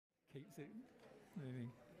Keeps it moving.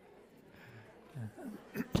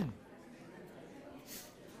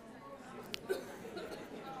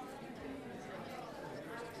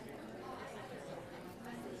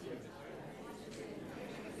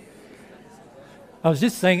 I was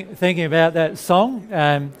just thinking about that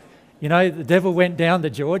song. You know, the devil went down to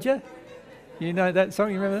Georgia. You know that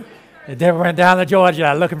song? You remember? The devil went down to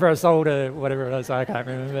Georgia looking for a soul to whatever it was. I can't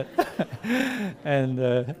remember it.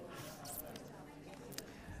 And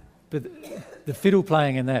but the fiddle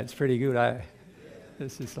playing in that's pretty good.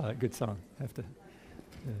 It's just like a good song. Have to.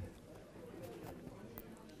 Yeah.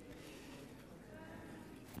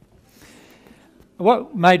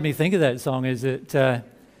 What made me think of that song is that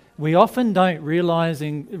we often don't realise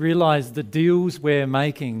the deals we're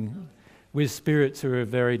making with spirits who are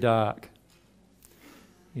very dark.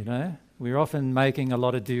 You know, we're often making a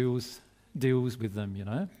lot of deals with them. You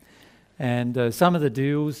know, and some of the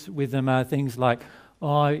deals with them are things like,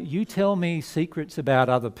 "Oh, you tell me secrets about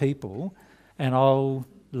other people, and I'll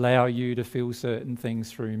allow you to feel certain things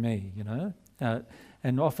through me." You know,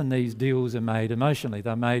 and often these deals are made emotionally.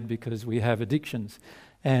 They're made because we have addictions.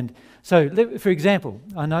 And so, for example,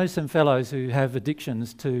 I know some fellows who have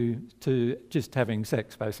addictions to just having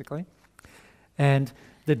sex, basically. And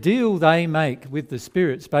the deal they make with the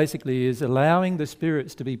spirits basically is allowing the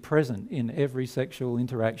spirits to be present in every sexual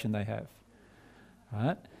interaction they have,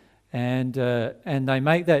 right? And they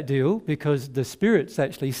make that deal because the spirits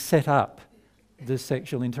actually set up the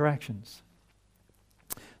sexual interactions.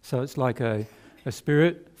 So it's like a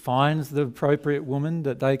spirit finds the appropriate woman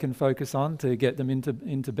that they can focus on to get them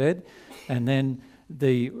into bed, and then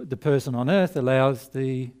the person on earth allows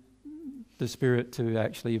the spirit to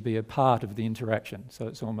actually be a part of the interaction. So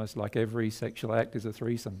it's almost like every sexual act is a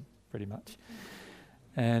threesome, pretty much.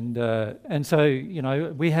 And so, you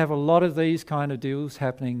know, we have a lot of these kind of deals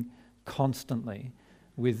happening constantly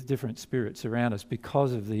with different spirits around us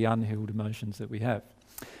because of the unhealed emotions that we have.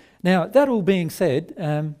 Now, that all being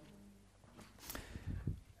said,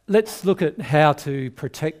 let's look at how to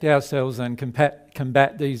protect ourselves and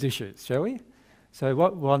combat these issues, shall we? So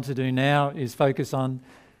what we want to do now is focus on,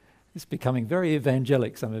 it's becoming very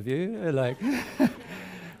evangelic, some of you, like,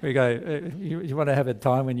 we go, you want to have a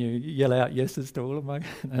time when you yell out yeses to all of my,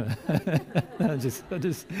 I just,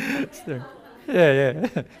 yeah,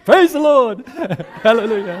 praise the Lord,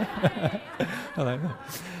 hallelujah.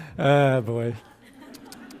 Oh boy.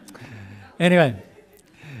 Anyway,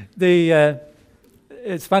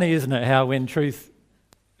 it's funny, isn't it, how when truth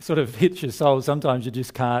sort of hits your soul, sometimes you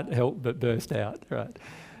just can't help but burst out, right?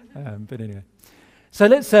 But anyway. So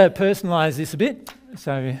let's personalise this a bit.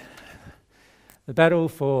 So the battle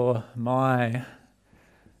for my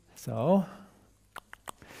soul.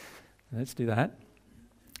 Let's do that.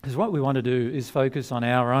 Because what we want to do is focus on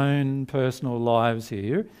our own personal lives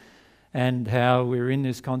here and how we're in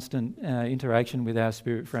this constant interaction with our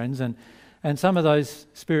spirit friends. And some of those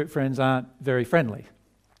spirit friends aren't very friendly,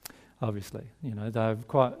 obviously. You know, they're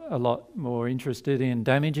quite a lot more interested in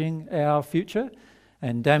damaging our future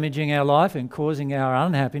and damaging our life and causing our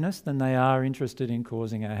unhappiness than they are interested in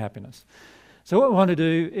causing our happiness. So what we want to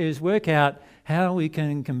do is work out how we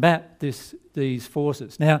can combat these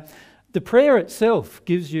forces. Now, the prayer itself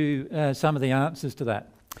gives you some of the answers to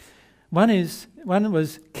that. One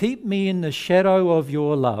was, keep me in the shadow of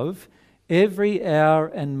your love every hour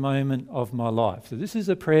and moment of my life. So this is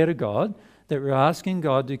a prayer to God that we're asking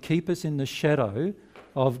God to keep us in the shadow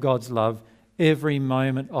of God's love every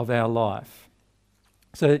moment of our life.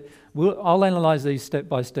 So I'll analyse these step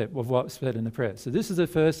by step of what's said in the prayer. So this is the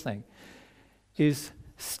first thing, is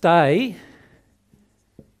stay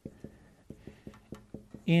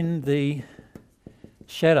in the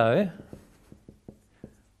shadow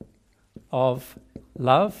of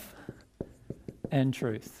love and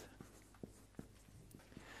truth.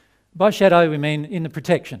 By shadow, we mean in the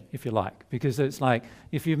protection, if you like, because it's like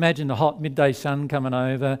if you imagine the hot midday sun coming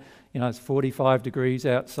over, you know, it's 45 degrees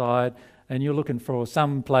outside, and you're looking for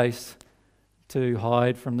some place to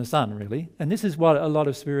hide from the sun, really. And this is what a lot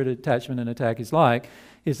of spirit attachment and attack is like,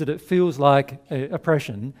 is that it feels like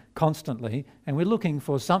oppression constantly, and we're looking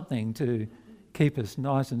for something to keep us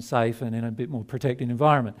nice and safe and in a bit more protected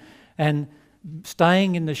environment. And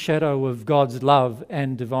staying in the shadow of God's love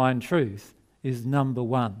and divine truth is number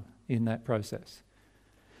one in that process.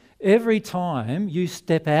 Every time you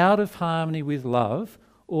step out of harmony with love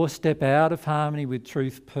or step out of harmony with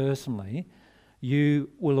truth personally, you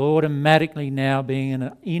will automatically now be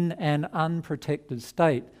in an unprotected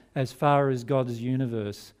state as far as God's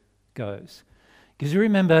universe goes. Because you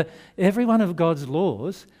remember, every one of God's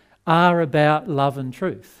laws are about love and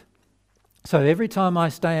truth. So every time I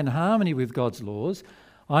stay in harmony with God's laws,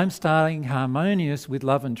 I'm staying harmonious with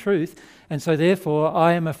love and truth, and so therefore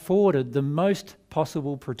I am afforded the most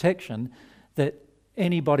possible protection that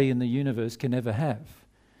anybody in the universe can ever have.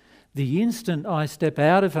 The instant I step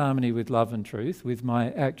out of harmony with love and truth, with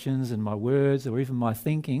my actions and my words or even my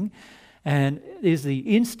thinking, and is the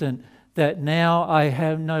instant that now I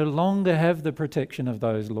no longer have the protection of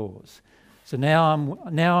those laws. So now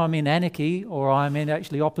I'm in anarchy, or I'm in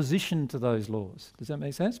actually opposition to those laws. Does that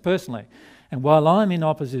make sense? Personally. And while I'm in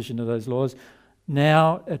opposition to those laws,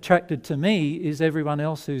 now attracted to me is everyone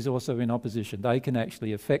else who's also in opposition. They can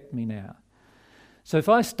actually affect me now. So if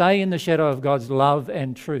I stay in the shadow of God's love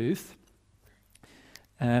and truth,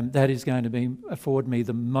 that is going to afford me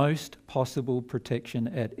the most possible protection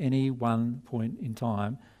at any one point in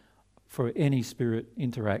time for any spirit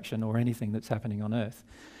interaction or anything that's happening on earth.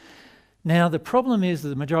 Now, the problem is that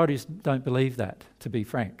the majority don't believe that, to be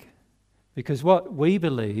frank. Because what we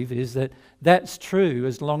believe is that that's true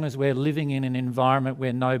as long as we're living in an environment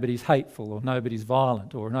where nobody's hateful or nobody's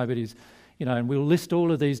violent or nobody's, and we'll list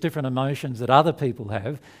all of these different emotions that other people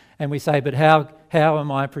have, and we say, but how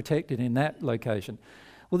am I protected in that location?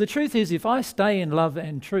 Well, the truth is, if I stay in love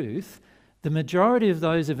and truth, the majority of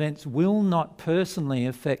those events will not personally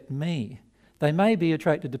affect me. They may be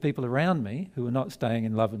attracted to people around me who are not staying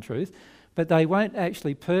in love and truth, but they won't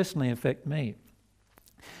actually personally affect me.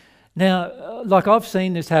 Now, like I've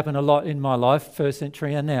seen this happen a lot in my life, first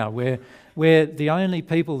century and now, where the only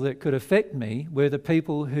people that could affect me were the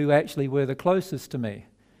people who actually were the closest to me.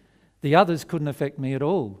 The others couldn't affect me at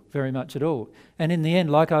all, very much at all. And in the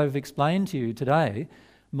end, like I've explained to you today,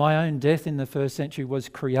 my own death in the first century was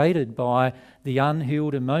created by the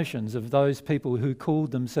unhealed emotions of those people who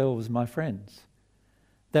called themselves my friends.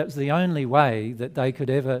 That was the only way that I could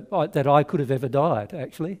have ever died,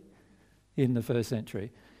 actually, in the first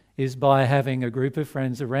century, is by having a group of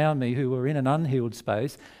friends around me who were in an unhealed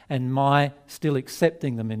space, and my still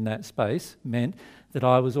accepting them in that space meant that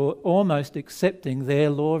I was almost accepting their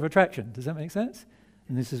law of attraction. Does that make sense?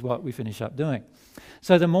 And this is what we finish up doing.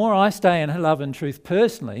 So the more I stay in love and truth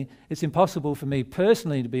personally, it's impossible for me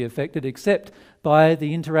personally to be affected except by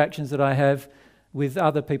the interactions that I have with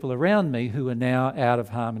other people around me who are now out of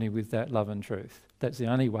harmony with that love and truth. That's the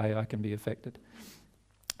only way I can be affected.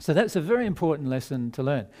 So that's a very important lesson to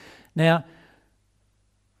learn. Now,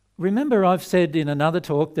 remember I've said in another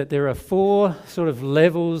talk that there are 4 sort of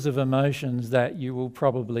levels of emotions that you will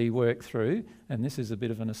probably work through, and this is a bit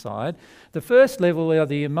of an aside. The first level are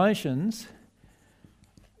the emotions.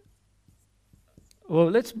 Well,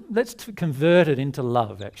 let's convert it into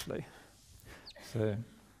love, actually. So,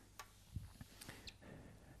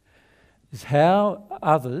 is how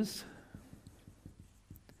others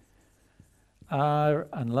are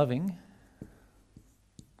unloving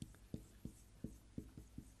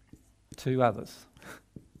to others.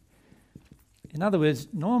 In other words,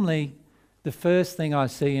 normally the first thing I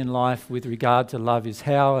see in life with regard to love is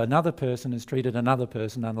how another person has treated another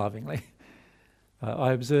person unlovingly.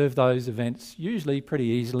 I observe those events usually pretty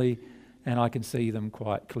easily, and I can see them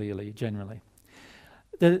quite clearly, generally.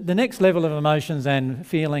 The next level of emotions and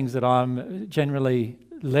feelings that I'm generally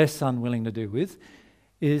less unwilling to deal with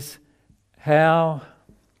is how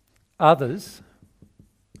others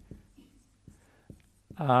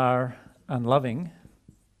are unloving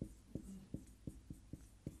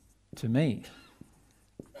to me.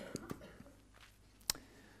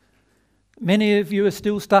 Many of you are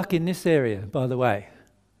still stuck in this area, by the way,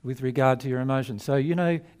 with regard to your emotions. So,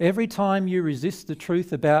 every time you resist the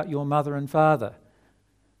truth about your mother and father,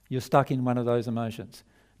 you're stuck in one of those emotions,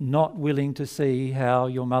 not willing to see how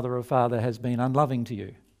your mother or father has been unloving to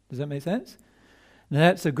you. Does that make sense? Now,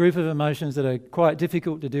 that's a group of emotions that are quite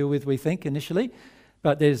difficult to deal with, we think, initially,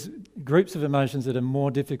 but there's groups of emotions that are more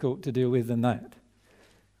difficult to deal with than that.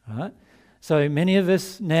 All right? So many of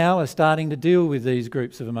us now are starting to deal with these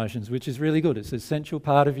groups of emotions, which is really good. It's an essential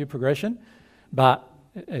part of your progression, but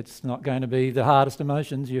it's not going to be the hardest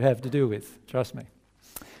emotions you have to deal with, trust me.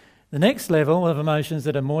 The next level of emotions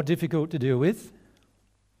that are more difficult to deal with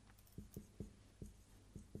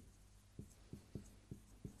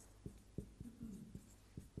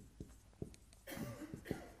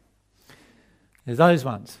is those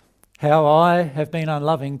ones. How I have been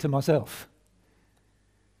unloving to myself.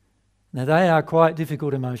 Now, they are quite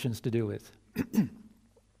difficult emotions to deal with.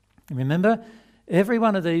 Remember, every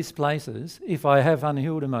one of these places, if I have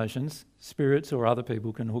unhealed emotions, spirits or other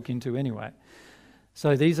people can hook into anyway.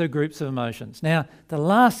 So these are groups of emotions. Now, the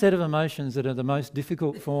last set of emotions that are the most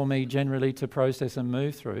difficult for me generally to process and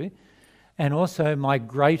move through, and also my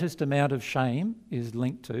greatest amount of shame is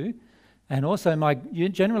linked to, and also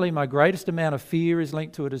generally my greatest amount of fear is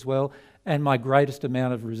linked to it as well, and my greatest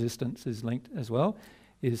amount of resistance is linked as well,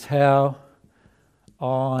 is how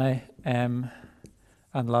I am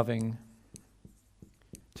unloving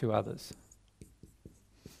to others.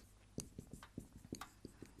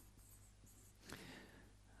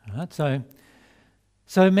 All right,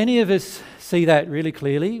 so many of us see that really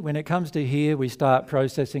clearly. When it comes to here, we start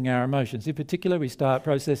processing our emotions. In particular, we start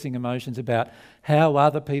processing emotions about how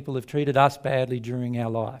other people have treated us badly during our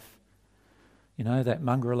life. You know, that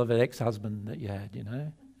mongrel of an ex-husband that you had, you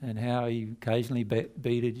know, and how he occasionally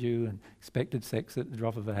beated you and expected sex at the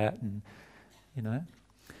drop of a hat, and, you know.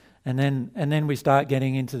 And then we start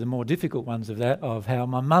getting into the more difficult ones of that, of how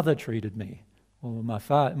my mother treated me. Or my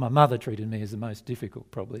mother treated me as the most difficult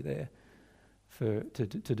probably there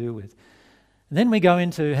to deal with. And then we go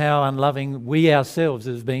into how unloving we ourselves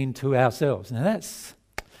have been to ourselves. Now that's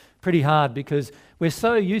pretty hard, because we're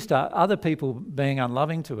so used to other people being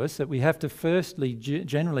unloving to us that we have to firstly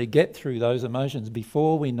generally get through those emotions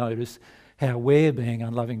before we notice how we're being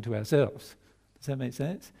unloving to ourselves. Does that make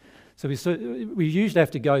sense? So we usually have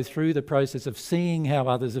to go through the process of seeing how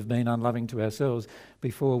others have been unloving to ourselves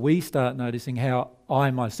before we start noticing how I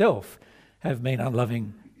myself have been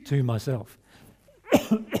unloving to myself.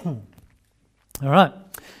 All right.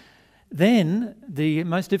 Then the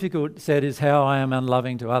most difficult set is how I am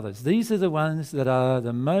unloving to others. These are the ones that are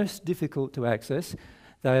the most difficult to access.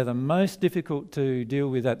 They are the most difficult to deal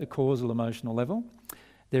with at the causal emotional level.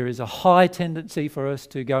 There is a high tendency for us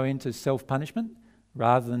to go into self-punishment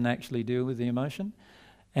rather than actually deal with the emotion.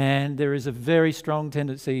 And there is a very strong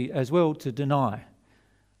tendency as well to deny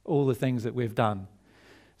all the things that we've done.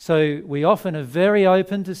 So we often are very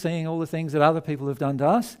open to seeing all the things that other people have done to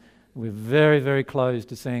us. We're very, very closed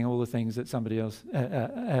to seeing all the things that somebody else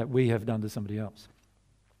we have done to somebody else.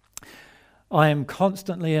 I am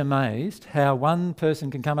constantly amazed how one person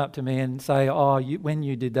can come up to me and say, when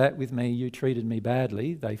you did that with me, you treated me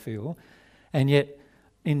badly, they feel. And yet,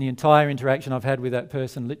 in the entire interaction I've had with that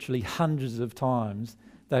person, literally hundreds of times,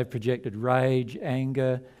 they've projected rage,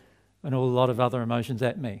 anger, and a lot of other emotions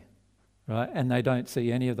at me. Right? And they don't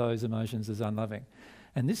see any of those emotions as unloving.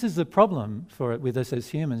 And this is the problem with us as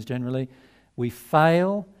humans generally. We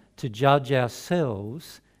fail to judge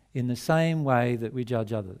ourselves in the same way that we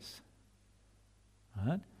judge others.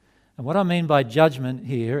 Right? And what I mean by judgment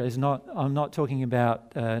here is I'm not talking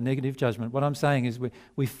about negative judgment. What I'm saying is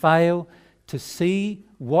we fail to see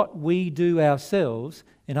what we do ourselves.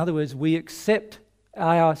 In other words, we accept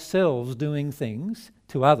ourselves doing things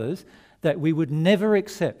to others that we would never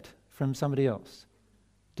accept from somebody else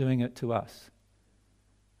doing it to us.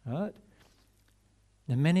 Right?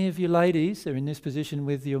 Now, many of you ladies are in this position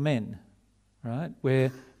with your men, right?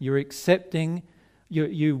 Where you're accepting,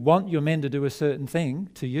 you want your men to do a certain thing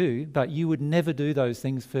to you, but you would never do those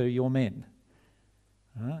things for your men.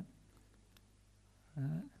 Right?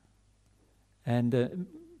 Right? And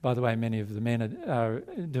by the way, many of the men are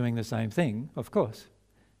doing the same thing, of course.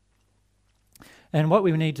 And what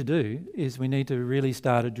we need to do is we need to really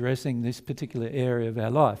start addressing this particular area of our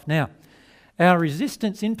life. Now, our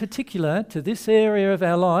resistance in particular to this area of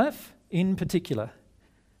our life in particular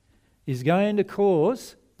is going to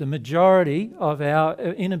cause the majority of our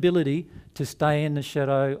inability to stay in the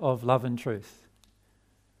shadow of love and truth.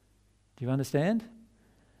 Do you understand?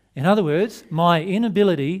 In other words, my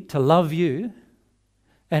inability to love you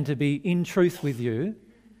and to be in truth with you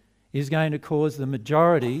is going to cause the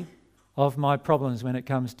majority of my problems when it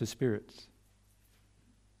comes to spirits,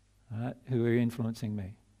 right, who are influencing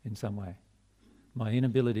me in some way. My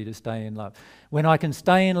inability to stay in love. When I can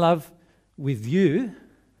stay in love with you,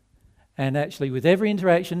 and actually with every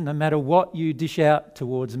interaction, no matter what you dish out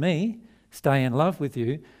towards me, stay in love with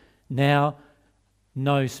you, now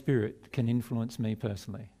no spirit can influence me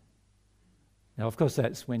personally. Now, of course,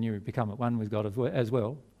 that's when you become at one with God as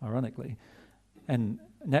well, ironically, and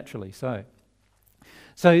naturally so.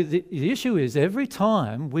 So the issue is every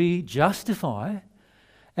time we justify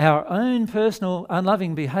our own personal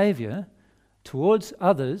unloving behaviour towards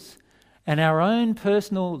others and our own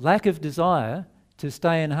personal lack of desire to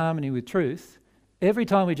stay in harmony with truth, every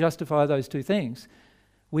time we justify those two things,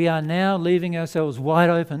 we are now leaving ourselves wide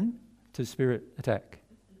open to spirit attack.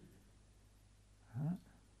 Right?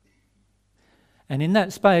 And in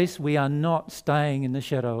that space, we are not staying in the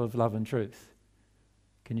shadow of love and truth.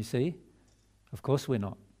 Can you see? Of course we're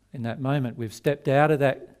not. In that moment, we've stepped out of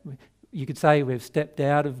that. You could say we've stepped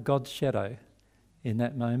out of God's shadow in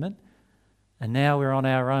that moment. And now we're on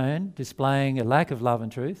our own, displaying a lack of love and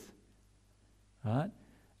truth. Right?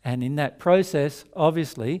 And in that process,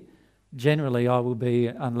 obviously, generally I will be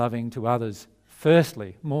unloving to others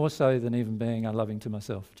firstly, more so than even being unloving to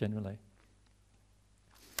myself generally.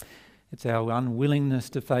 It's our unwillingness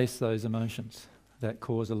to face those emotions that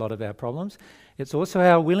cause a lot of our problems. It's also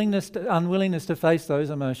our unwillingness to face those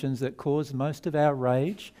emotions that cause most of our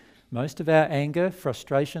rage, most of our anger,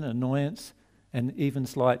 frustration, annoyance, and even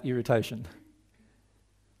slight irritation.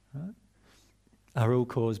 Right? Are all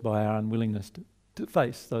caused by our unwillingness to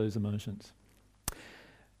face those emotions.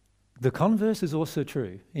 The converse is also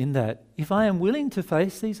true in that if I am willing to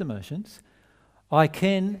face these emotions, I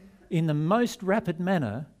can, in the most rapid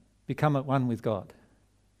manner, become at one with God.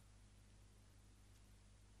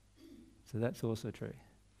 So that's also true.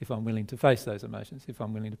 If I'm willing to face those emotions, if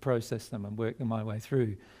I'm willing to process them and work my way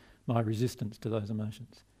through my resistance to those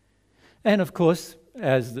emotions. And of course,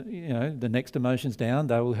 as the next emotion's down,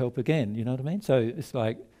 they will help again, you know what I mean? So it's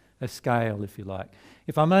like a scale, if you like.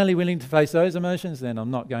 If I'm only willing to face those emotions, then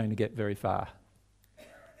I'm not going to get very far.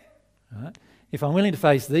 Right? If I'm willing to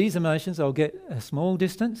face these emotions, I'll get a small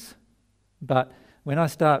distance. But when I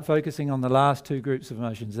start focusing on the last two groups of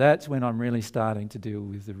emotions, that's when I'm really starting to deal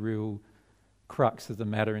with the real crux of the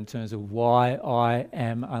matter in terms of why I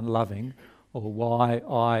am unloving or why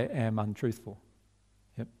I am untruthful.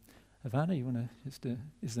 Yep. Ivana, you want to just,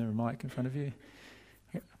 is there a mic in front of you?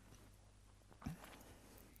 Yep.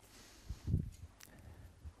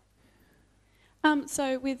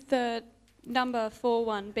 So with the number 4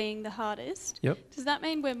 one being the hardest, yep. Does that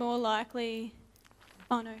mean we're more likely...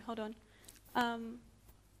 Oh no, hold on.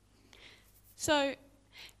 So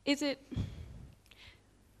is it...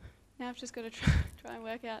 Now I've just got to try and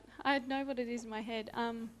work out. I know what it is in my head.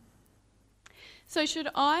 So should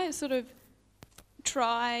I sort of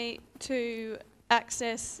try to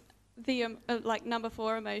access the like number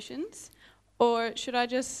 4 emotions, or should I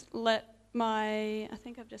just let I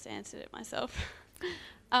think I've just answered it myself.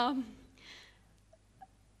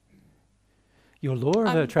 Your law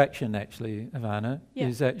of attraction, actually, Ivana, yeah.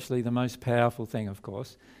 is actually the most powerful thing, of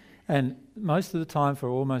course. And most of the time, for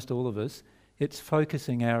almost all of us, it's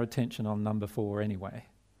focusing our attention on number 4 anyway.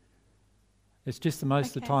 It's just the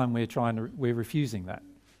most of the time we're refusing that.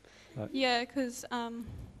 Yeah, because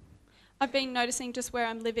I've been noticing just where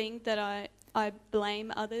I'm living that I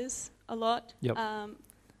blame others a lot. Yep.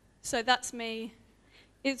 So that's me.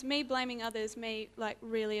 Is me blaming others me like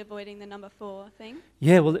really avoiding the number 4 thing?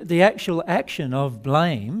 Yeah, well, the actual action of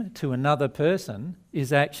blame to another person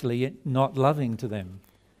is actually not loving to them.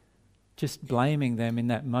 Just blaming them in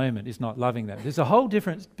that moment is not loving them. There's a whole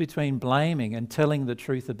difference between blaming and telling the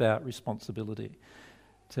truth about responsibility.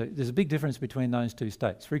 So there's a big difference between those two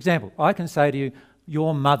states. For example, I can say to you,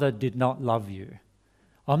 your mother did not love you.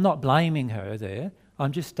 I'm not blaming her there.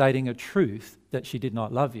 I'm just stating a truth that she did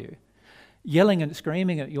not love you. Yelling and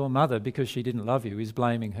screaming at your mother because she didn't love you is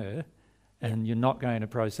blaming her, and you're not going to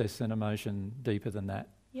process an emotion deeper than that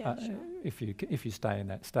sure. if you stay in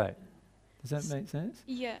that state. Does that make sense?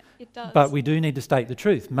 Yeah, it does. But we do need to state the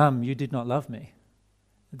truth. Mum, you did not love me.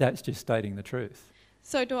 That's just stating the truth.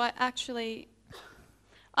 So do I actually...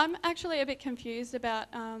 I'm actually a bit confused about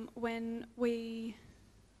when we...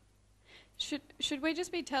 Should we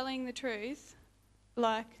just be telling the truth,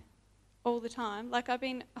 like, all the time? Like, I've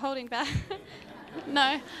been holding back...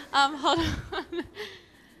 No, hold on.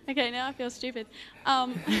 Okay, now I feel stupid.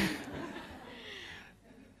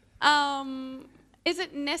 Is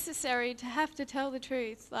it necessary to have to tell the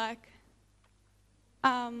truth? Like,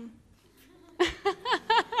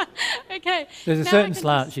 okay. There's a certain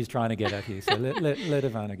slant she's trying to get at here, so let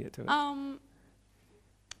Ivana get to it.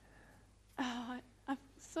 I've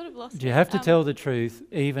sort of lost it. Do you have to tell the truth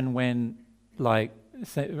even when, like,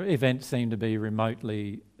 events seem to be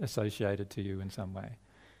remotely associated to you in some way?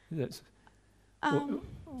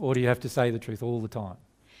 Or do you have to say the truth all the time?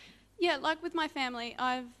 Yeah, like with my family,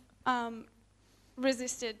 I've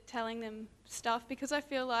resisted telling them stuff because I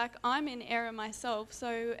feel like I'm in error myself.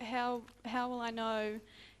 So how will I know?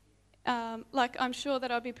 Like, I'm sure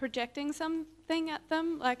that I'll be projecting something at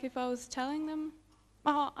them. Like if I was telling them,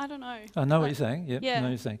 I don't know. I know what you're saying. Yep, yeah. I know what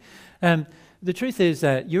you're saying. The truth is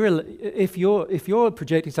that if you're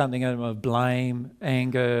projecting something out of blame,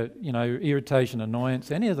 anger, irritation,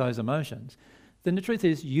 annoyance, any of those emotions, then the truth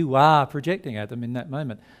is you are projecting at them in that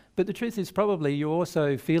moment. But the truth is probably you're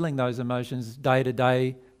also feeling those emotions day to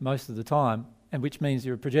day most of the time, and which means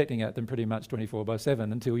you're projecting at them pretty much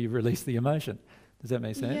 24/7 until you release the emotion. Does that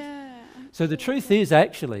make sense? Yeah. So the truth is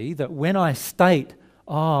actually that when I state,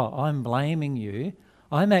 I'm blaming you,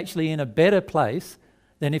 I'm actually in a better place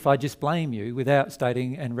than if I just blame you without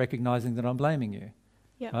stating and recognising that I'm blaming you.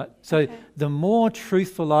 Yep. Right? So the more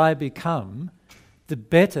truthful I become, the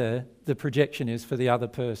better the projection is for the other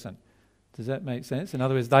person. Does that make sense? In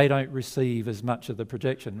other words, they don't receive as much of the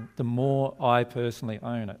projection, the more I personally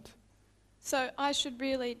own it. So I should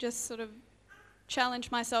really just sort of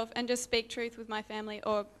challenge myself and just speak truth with my family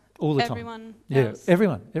or All the everyone time. else? Yeah,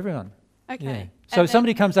 everyone. Okay. Yeah. And So if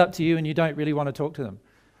somebody comes up to you and you don't really want to talk to them,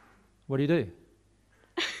 what do?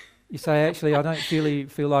 You say, actually, I don't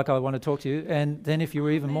feel like I want to talk to you. And then if you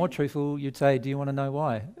were even more truthful, you'd say, do you want to know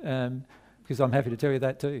why? Because I'm happy to tell you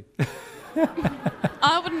that too.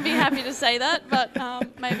 I wouldn't be happy to say that,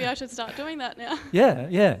 but maybe I should start doing that now.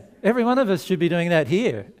 Yeah. Every one of us should be doing that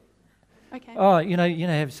here. Okay. Oh, you know,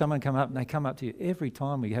 have someone come up and they come up to you every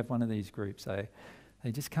time we have one of these groups.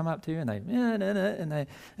 They just come up to you and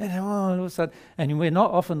all of a sudden, and we're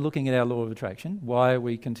not often looking at our law of attraction. Why are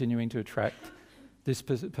we continuing to attract this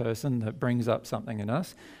person that brings up something in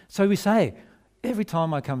us? So we say, every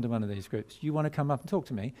time I come to one of these groups, you want to come up and talk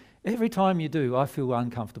to me. Every time you do, I feel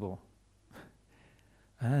uncomfortable.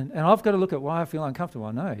 And I've got to look at why I feel uncomfortable.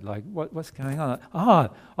 I know, like, what's going on?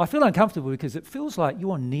 I feel uncomfortable because it feels like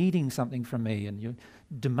you're needing something from me and you're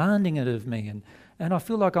demanding it of me. And I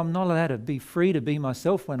feel like I'm not allowed to be free to be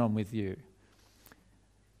myself when I'm with you.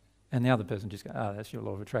 And the other person just goes, that's your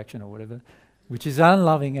law of attraction or whatever, which is an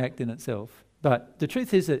unloving act in itself. But the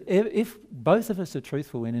truth is that if both of us are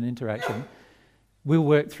truthful in an interaction, we'll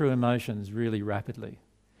work through emotions really rapidly.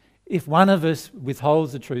 If one of us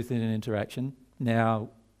withholds the truth in an interaction, now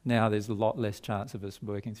there's a lot less chance of us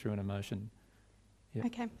working through an emotion. Yep.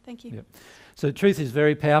 Okay, thank you. Yep. So the truth is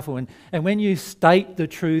very powerful. And when you state the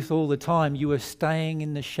truth all the time, you are staying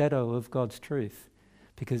in the shadow of God's truth,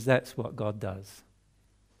 because that's what God does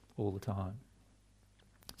all the time.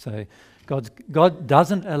 So God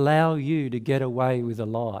doesn't allow you to get away with a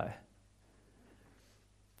lie.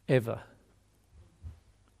 Ever.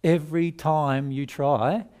 Every time you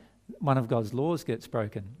try, one of God's laws gets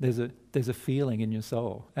broken. There's a feeling in your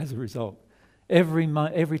soul as a result. Every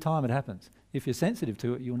time it happens. If you're sensitive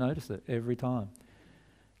to it, you'll notice it every time.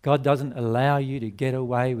 God doesn't allow you to get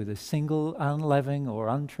away with a single unloving or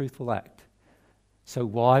untruthful act. So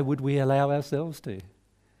why would we allow ourselves to?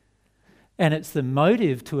 And it's the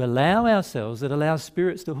motive to allow ourselves that allows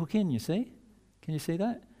spirits to hook in, you see? Can you see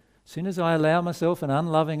that? As soon as I allow myself an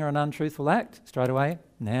unloving or an untruthful act, straight away,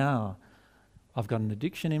 now I've got an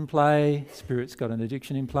addiction in play, spirit's got an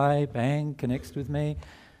addiction in play, bang, connects with me,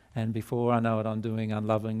 and before I know it, I'm doing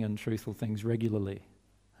unloving and truthful things regularly.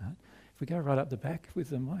 Right? If we go right up the back with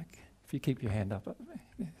the mic, if you keep your hand up.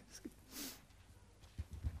 Yeah,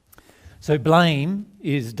 so blame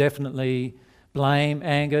is definitely blame,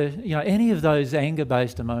 anger, any of those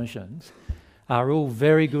anger-based emotions are all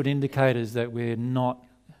very good indicators that we're not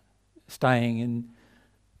staying in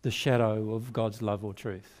the shadow of God's love or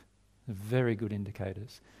truth. They're very good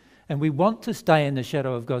indicators. And we want to stay in the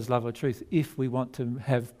shadow of God's love or truth if we want to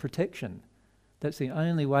have protection. That's the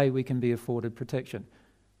only way we can be afforded protection.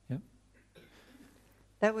 Yep.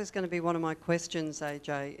 That was going to be one of my questions,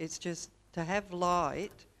 AJ. It's just to have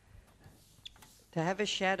light, to have a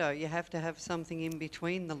shadow, you have to have something in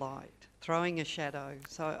between the light, throwing a shadow.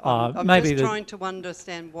 So I'm just trying to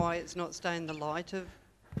understand why it's not staying the light of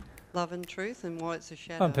love and truth and why it's a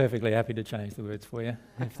shadow. I'm perfectly happy to change the words for you,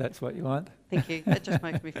 if that's what you want. Thank you. That just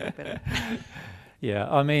makes me feel better. Yeah,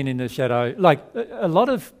 I mean in the shadow, like a lot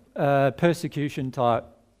of persecution type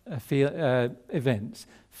events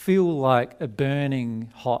feel like a burning,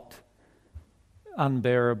 hot,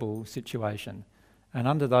 unbearable situation. And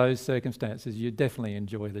under those circumstances, you definitely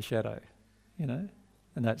enjoy the shadow, and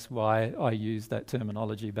that's why I use that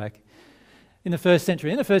terminology back in the first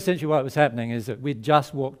century. In the first century, what was happening is that we'd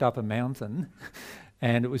just walked up a mountain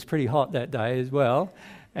and it was pretty hot that day as well.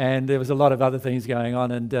 And there was a lot of other things going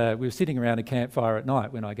on. And we were sitting around a campfire at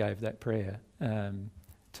night when I gave that prayer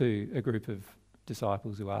to a group of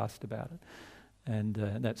disciples who asked about it. And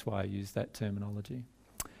that's why I use that terminology.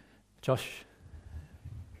 Josh?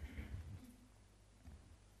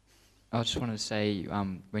 I just wanted to say,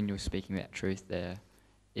 when you were speaking about truth there,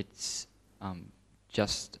 it's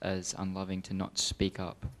just as unloving to not speak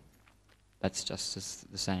up. That's just as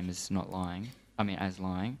the same as not lying. As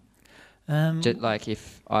lying. Just like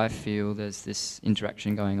if I feel there's this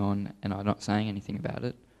interaction going on and I'm not saying anything about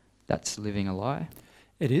it, that's living a lie.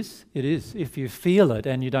 It is. If you feel it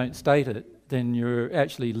and you don't state it, then you're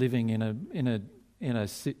actually living in a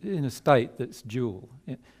state that's dual.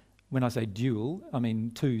 When I say dual, I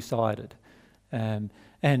mean two-sided. And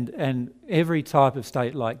every type of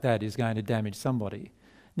state like that is going to damage somebody.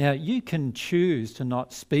 Now, you can choose to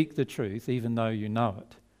not speak the truth even though you know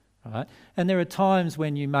it, right? And there are times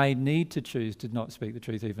when you may need to choose to not speak the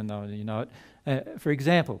truth even though you know it. For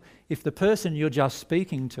example, if the person you're just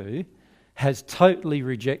speaking to has totally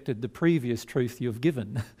rejected the previous truth you've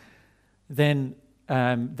given, then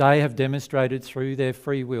they have demonstrated through their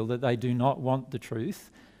free will that they do not want the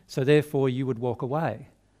truth, so therefore you would walk away.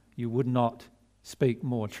 You would not speak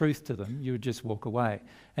more truth to them, you would just walk away.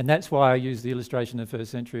 And that's why I use the illustration in the first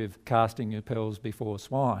century of casting your pearls before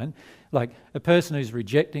swine. Like a person who's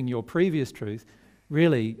rejecting your previous truth,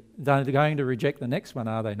 really, they're going to reject the next one,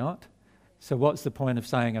 are they not? So what's the point of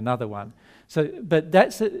saying another one? So, but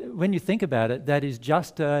that's when you think about it, that is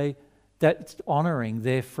just that's honouring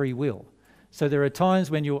their free will. So there are times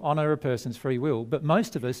when you'll honour a person's free will, but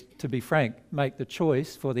most of us, to be frank, make the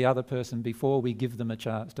choice for the other person before we give them a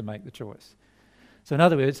chance to make the choice. So in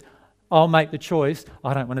other words, I'll make the choice,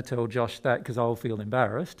 I don't want to tell Josh that because I'll feel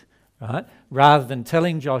embarrassed, right? Rather than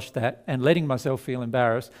telling Josh that and letting myself feel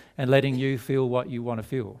embarrassed and letting you feel what you want to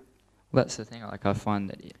feel. Well, that's the thing. Like I find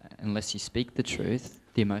that unless you speak the truth,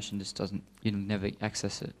 the emotion just doesn't. You'll never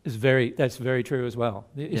access it. That's very true as well.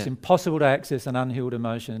 It's impossible to access an unhealed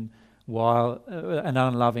emotion while an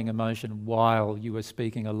unloving emotion while you are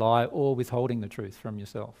speaking a lie or withholding the truth from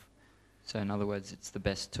yourself. So in other words, it's the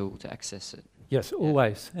best tool to access it. Yes,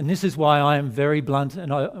 always. And this is why I am very blunt,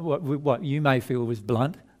 and what you may feel was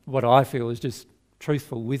blunt, what I feel is just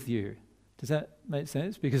truthful with you. Does that make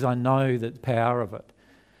sense? Because I know the power of it.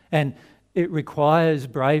 And it requires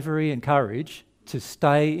bravery and courage to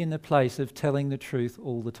stay in the place of telling the truth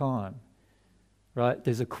all the time. Right?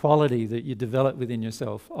 There's a quality that you develop within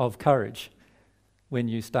yourself of courage when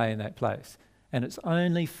you stay in that place. And it's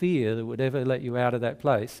only fear that would ever let you out of that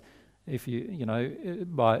place if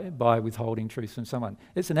by withholding truth from someone.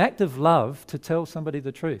 It's an act of love to tell somebody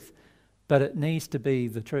the truth, but it needs to be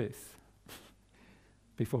the truth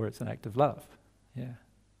before it's an act of love. Yeah.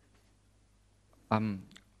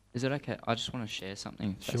 Is it okay? I just want to share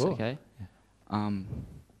something. If Sure. That's okay. Yeah. I'm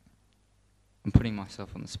putting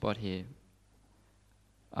myself on the spot here.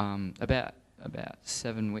 About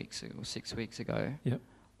 7 weeks or 6 weeks ago. Yep.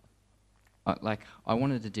 I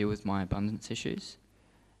wanted to deal with my abundance issues.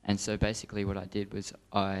 And so basically what I did was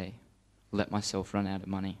I let myself run out of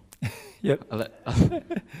money. Yep.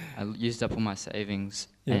 I used up all my savings,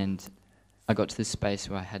 and I got to this space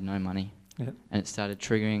where I had no money. Yep. And it started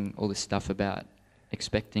triggering all this stuff about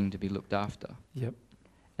expecting to be looked after. Yep.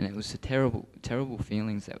 And it was the terrible, terrible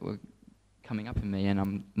feelings that were coming up in me, and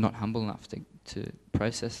I'm not humble enough to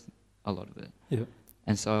process a lot of it. Yep.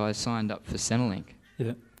 And so I signed up for Centrelink.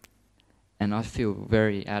 Yep. And I feel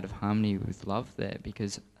very out of harmony with love there,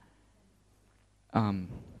 because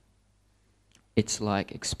it's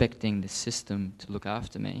like expecting the system to look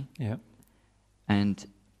after me. Yeah. And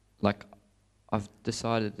like I've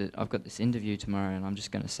decided that I've got this interview tomorrow and I'm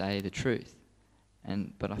just going to say the truth.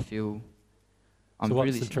 But I feel I'm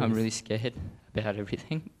really scared about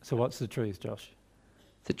everything. So what's the truth, Josh?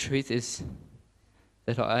 The truth is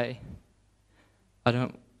that I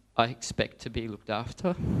expect to be looked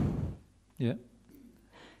after. Yeah.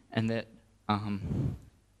 And that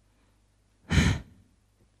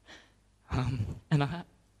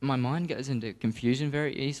my mind goes into confusion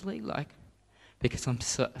very easily, because I'm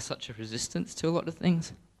such a resistance to a lot of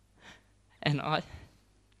things, and I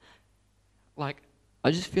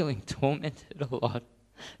just feeling tormented a lot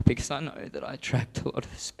because I know that I attract a lot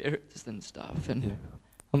of spirits and stuff, and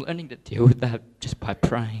I'm learning to deal with that just by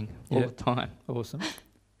praying all the time. Awesome.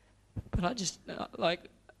 But I just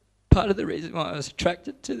part of the reason why I was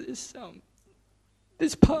attracted to this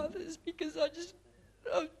path is because I've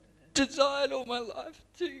desired all my life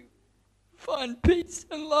to find peace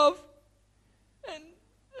and love, and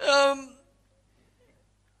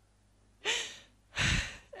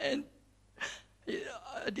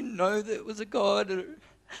I didn't know there was a God.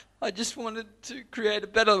 I just wanted to create a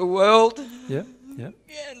better world. Yeah, yeah.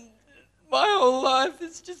 And my whole life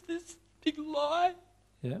is just this big lie.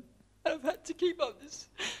 Yeah. And I've had to keep up this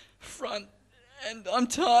front, and I'm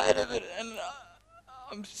tired of it, and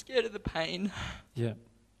I'm scared of the pain. Yeah.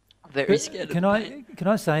 Very scared of the pain. Can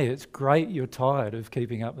I say it's great you're tired of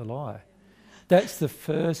keeping up the lie. That's the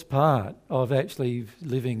first part of actually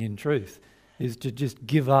living in truth, is to just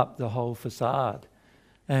give up the whole facade.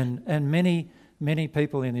 And many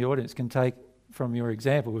people in the audience can take from your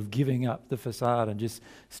example of giving up the facade and just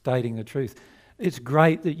stating the truth. It's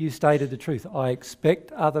great that you stated the truth. I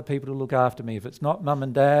expect other people to look after me. If it's not mum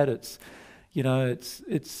and dad, it's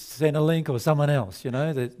Centrelink or someone else.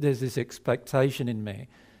 There's this expectation in me.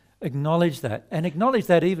 Acknowledge that, and acknowledge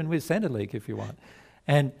that even with Centrelink if you want,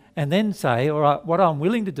 and then say, all right, what I'm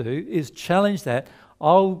willing to do is challenge that. I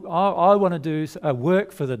want to do a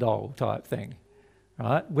work for the dole type thing,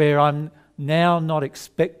 right? Where I'm now not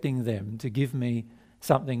expecting them to give me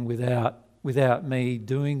something without me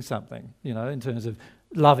doing something, in terms of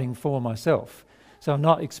loving for myself. So I'm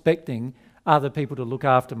not expecting other people to look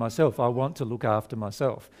after myself. I want to look after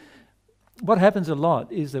myself. What happens a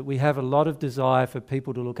lot is that we have a lot of desire for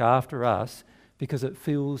people to look after us because it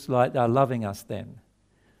feels like they're loving us then.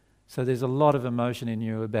 So there's a lot of emotion in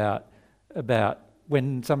you about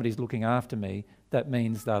when somebody's looking after me, that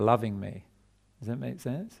means they're loving me. Does that make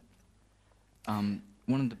sense? One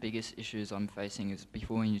of the biggest issues I'm facing is,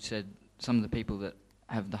 before when you said some of the people that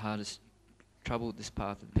have the hardest trouble with this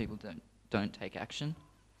path are the people that don't take action.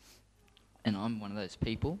 And I'm one of those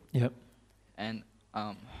people. Yep. And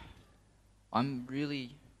I'm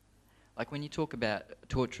really, like when you talk about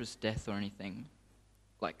torturous death or anything,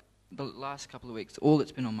 like the last couple of weeks, all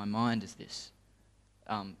that's been on my mind is this.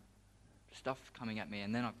 Stuff coming at me,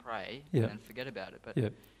 and then I pray and then forget about it. But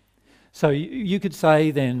yep. So you could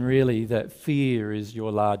say then really that fear is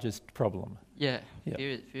your largest problem. Yeah, yep.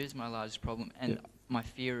 Fear is my largest problem, and yep. my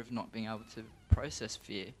fear of not being able to process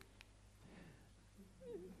fear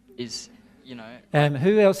is, you know... And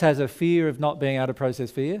who else has a fear of not being able to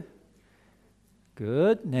process fear?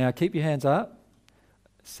 Good. Now keep your hands up.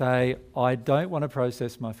 Say, I don't want to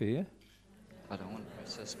process my fear. I don't want to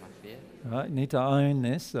process my fear. Right, you need to own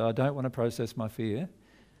this. So I don't want to process my fear.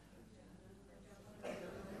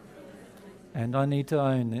 And I need to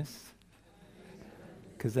own this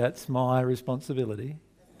because that's my responsibility.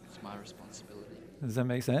 It's my responsibility. Does that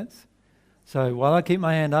make sense? So while I keep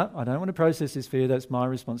my hand up, I don't want to process this fear, that's my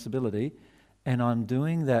responsibility. And I'm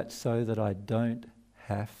doing that so that I don't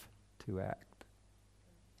have to act.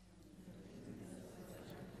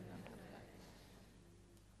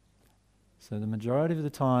 So the majority of the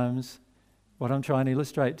times, what I'm trying to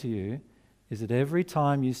illustrate to you is that every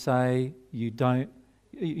time you say you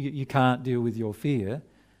can't deal with your fear,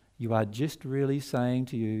 you are just really saying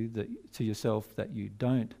to yourself that you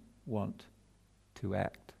don't want to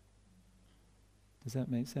act. Does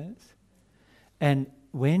that make sense? And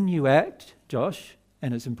when you act, Josh,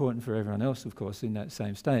 and it's important for everyone else, of course, in that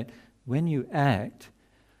same state, when you act,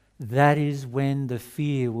 that is when the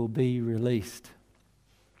fear will be released.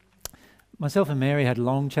 Myself and Mary had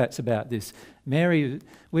long chats about this. Mary,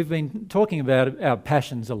 we've been talking about our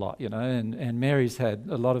passions a lot, you know, and Mary's had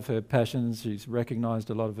a lot of her passions. She's recognised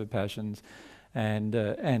a lot of her passions,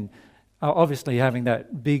 and obviously having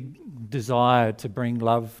that big desire to bring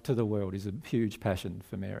love to the world is a huge passion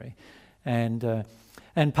for Mary, and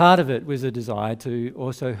part of it was a desire to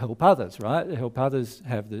also help others, right? Help others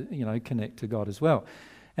have connect to God as well.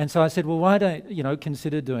 And so I said, well, why don't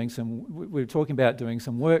consider doing we were talking about doing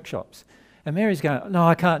some workshops. And Mary's going, no,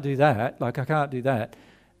 I can't do that. I can't do that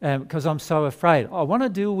because I'm so afraid. I want to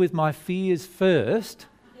deal with my fears first,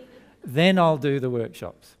 then I'll do the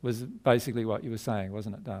workshops, was basically what you were saying,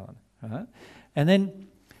 wasn't it, darling? Right? And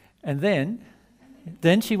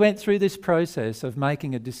then she went through this process of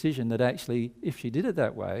making a decision that actually, if she did it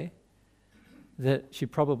that way, that she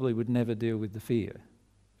probably would never deal with the fear.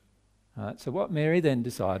 Right? So what Mary then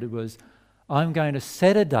decided was, I'm going to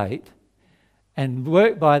set a date and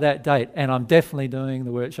work by that date, and I'm definitely doing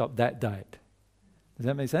the workshop that date. Does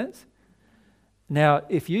that make sense? Now,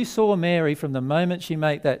 if you saw Mary from the moment she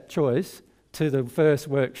made that choice to the first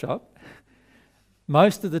workshop,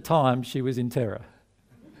 most of the time she was in terror.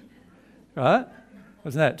 Right?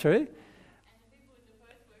 Wasn't that true?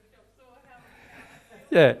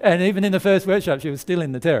 Yeah, and even in the first workshop she was still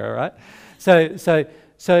in the terror, right? So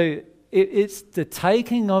it's the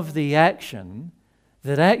taking of the action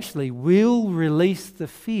that actually will release the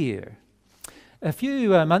fear. A few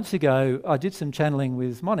months ago, I did some channeling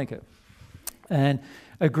with Monica. And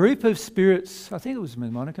a group of spirits, I think it was with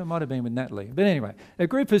Monica, it might have been with Natalie. But anyway, a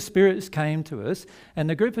group of spirits came to us, and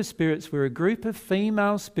the group of spirits were a group of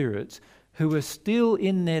female spirits who were still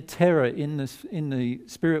in their terror in the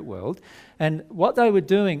spirit world. And what they were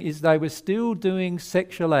doing is they were still doing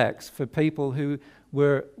sexual acts for people who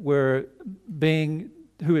were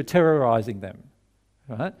terrorizing them.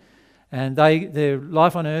 Right? And their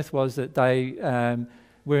life on earth was that they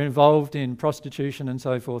were involved in prostitution and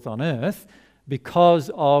so forth on earth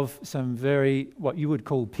because of some what you would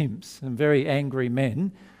call pimps, some very angry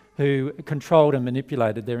men who controlled and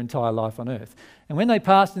manipulated their entire life on earth. And when they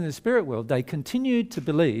passed in the spirit world, they continued to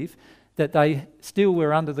believe that they still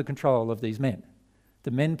were under the control of these men.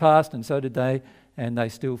 The men passed and so did they, and they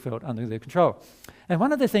still felt under their control. And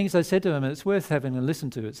one of the things I said to them, and it's worth having a listen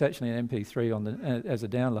to, it's actually an MP3 as a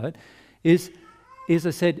download, is I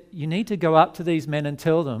said, you need to go up to these men and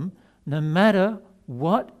tell them, no matter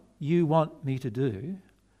what you want me to do,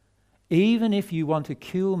 even if you want to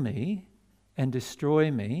kill me and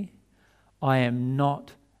destroy me, I am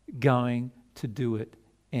not going to do it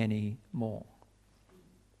anymore.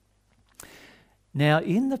 Now,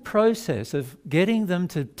 in the process of getting them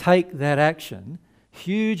to take that action,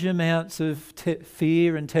 huge amounts of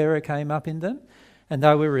fear and terror came up in them, and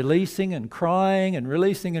they were releasing and crying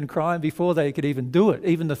before they could even do it.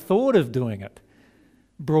 Even the thought of doing it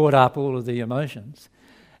brought up all of the emotions.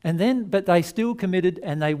 And then, but they still committed,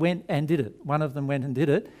 and they went and did it. One of them went and did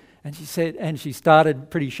it, and she said, and she started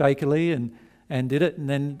pretty shakily and did it,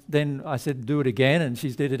 and then I said, do it again, and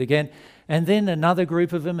she did it again. And then another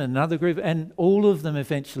group of them, another group, and all of them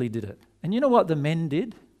eventually did it. And you know what the men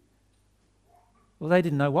did? Well, they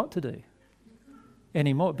didn't know what to do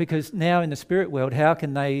anymore, because now in the spirit world, how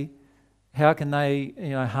can they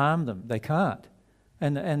harm them? They can't.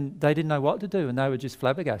 And they didn't know what to do, and they were just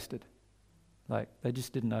flabbergasted. Like, they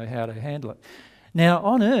just didn't know how to handle it. Now,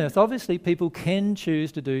 on earth, obviously people can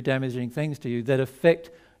choose to do damaging things to you that affect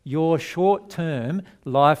your short-term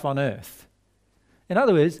life on earth. In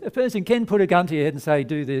other words, a person can put a gun to your head and say,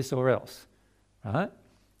 do this or else, right?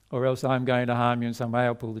 Or else I'm going to harm you in some way,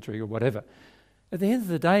 I'll pull the trigger, whatever. At the end of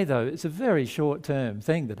the day, though, it's a very short-term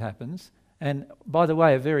thing that happens. And by the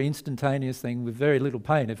way, a very instantaneous thing with very little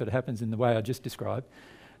pain if it happens in the way I just described.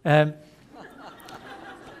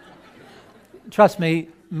 Trust me,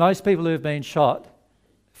 most people who have been shot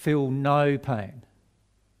feel no pain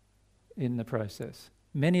in the process.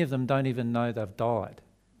 Many of them don't even know they've died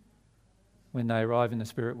when they arrive in the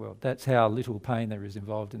spirit world. That's how little pain there is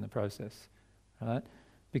involved in the process, right?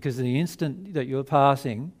 Because the instant that you're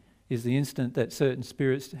passing is the instant that certain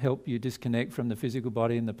spirits help you disconnect from the physical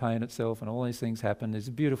body and the pain itself, and all these things happen. There's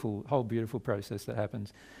a whole beautiful process that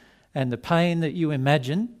happens. And the pain that you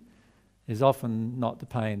imagine is often not the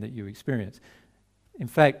pain that you experience. In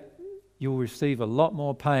fact, you'll receive a lot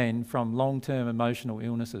more pain from long-term emotional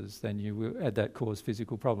illnesses than you will, that cause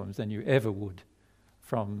physical problems, than you ever would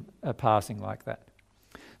from a passing like that.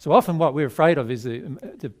 So often what we're afraid of is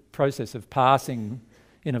the process of passing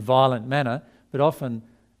in a violent manner, but often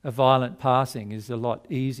a violent passing is a lot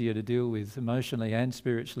easier to deal with emotionally and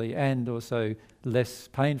spiritually, and also less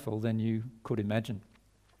painful than you could imagine.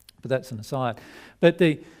 But that's an aside.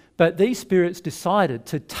 But these spirits decided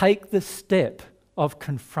to take the step of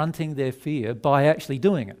confronting their fear by actually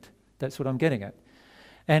doing it. That's what I'm getting at.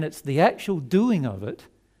 And it's the actual doing of it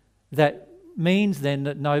that means then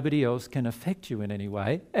that nobody else can affect you in any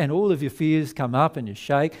way, and all of your fears come up and you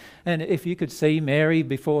shake. And if you could see Mary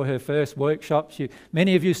before her first workshop,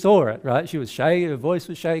 many of you saw it, right? She was shaking, her voice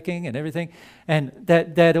was shaking and everything, and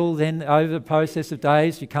that all then, over the process of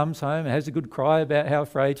days, she comes home and has a good cry about how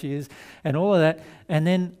afraid she is and all of that, and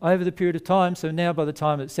then over the period of time, so now by the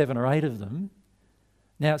time it's 7 or 8 of them,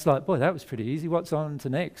 now it's like, boy, that was pretty easy, what's on to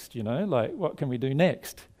next, like what can we do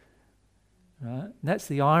next? Right? And that's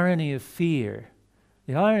the irony of fear.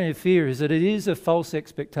 The irony of fear is that it is a false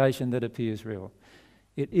expectation that appears real.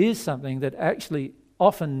 It is something that actually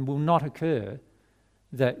often will not occur,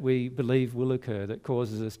 that we believe will occur, that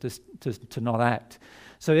causes us to not act.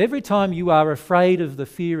 So every time you are afraid of the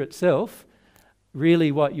fear itself,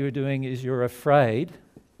 really what you're doing is you're afraid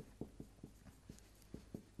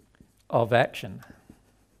of action.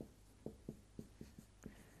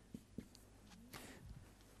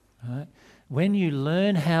 Right? When you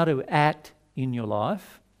learn how to act in your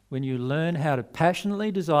life, when you learn how to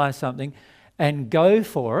passionately desire something and go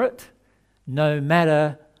for it, no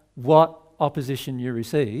matter what opposition you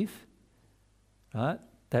receive, right?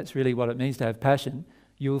 That's really what it means to have passion.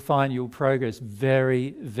 You'll find you'll progress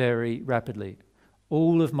very, very rapidly.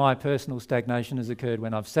 All of my personal stagnation has occurred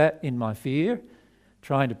when I've sat in my fear,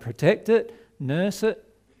 trying to protect it, nurse it,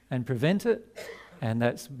 and prevent it, and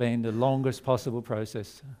that's been the longest possible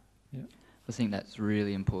process. Yeah. I think that's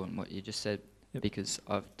really important what you just said, Yep. because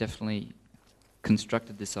I've definitely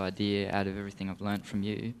constructed this idea out of everything I've learnt from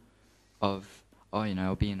you of,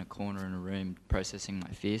 I'll be in a corner in a room processing my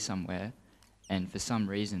fear somewhere, and for some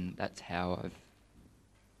reason that's how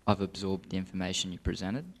I've absorbed the information you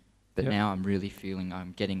presented. But Yep. now I'm really feeling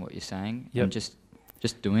I'm getting what you're saying, Yep. and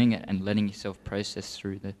just doing it and letting yourself process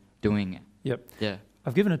through the doing it. Yep. Yeah.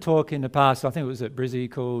 I've given a talk in the past, I think it was at Brizzy,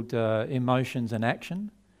 called Emotions and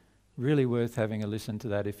Action. Really worth having a listen to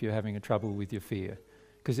that if you're having a trouble with your fear.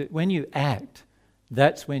 Because when you act,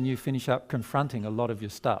 that's when you finish up confronting a lot of your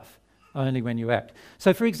stuff, only when you act.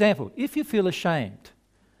 So for example, if you feel ashamed,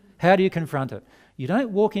 how do you confront it? You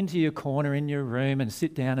don't walk into your corner in your room and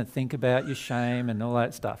sit down and think about your shame and all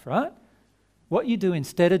that stuff, right? What you do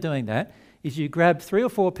instead of doing that is you grab 3 or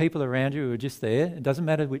 4 people around you who are just there, it doesn't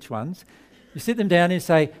matter which ones, you sit them down and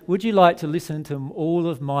say, would you like to listen to all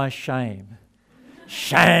of my shame?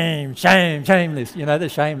 Shame list, the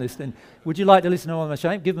shame list. And would you like to listen to all of my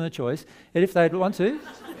shame? Give them a choice. And if they want to,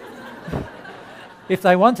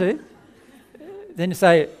 then you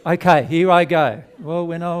say, okay, here I go. Well,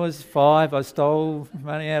 when I was 5, I stole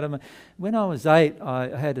money out of my... When I was 8, I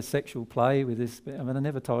had a sexual play with this... I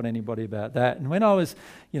never told anybody about that. And when I was,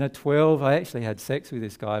 12, I actually had sex with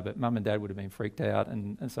this guy, but Mum and Dad would have been freaked out,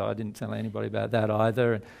 and so I didn't tell anybody about that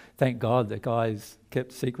either. And thank God the guy's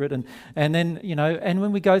kept secret. And then, and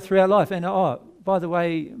when we go through our life, and by the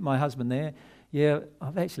way, my husband there, yeah,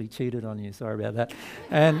 I've actually cheated on you, sorry about that.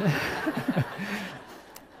 And...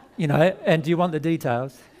 and do you want the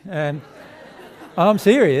details? And I'm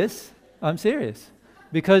serious,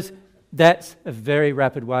 because that's a very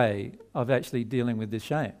rapid way of actually dealing with this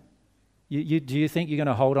shame. Do you think you're going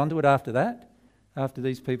to hold on to it after that? After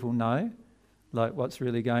these people know, like what's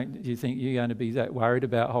really going, do you think you're going to be that worried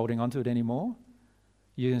about holding on to it anymore?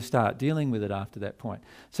 You're going to start dealing with it after that point.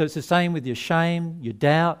 So it's the same with your shame, your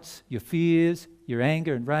doubts, your fears, your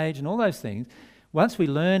anger and rage and all those things. Once we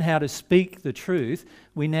learn how to speak the truth,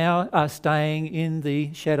 we now are staying in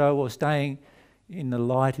the shadow or staying in the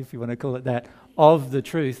light, if you want to call it that, of the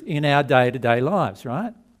truth in our day-to-day lives,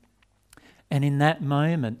 right? And in that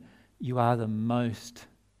moment, you are the most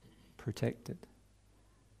protected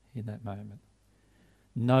in that moment.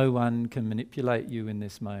 No one can manipulate you in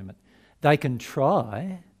this moment. They can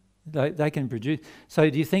try, they can produce. So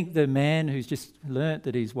do you think the man who's just learnt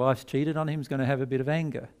that his wife's cheated on him is going to have a bit of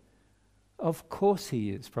anger? Of course he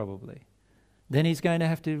is, probably. Then he's going to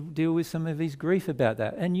have to deal with some of his grief about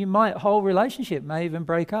that. And whole relationship may even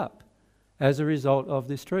break up as a result of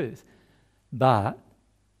this truth. But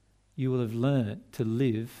you will have learnt to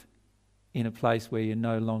live in a place where you're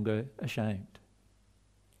no longer ashamed.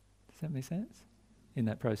 Does that make sense? In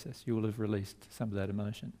that process, you will have released some of that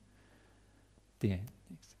emotion. The end.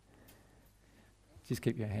 Thanks. Just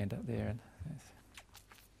keep your hand up there.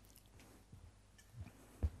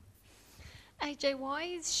 AJ, why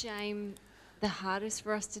is shame the hardest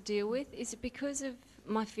for us to deal with? Is it because of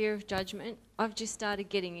my fear of judgment? I've just started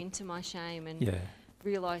getting into my shame and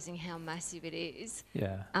realising how massive it is.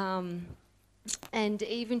 Yeah. And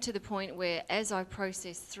even to the point where as I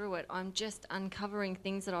process through it, I'm just uncovering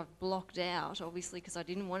things that I've blocked out, obviously, because I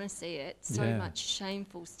didn't want to see it. So much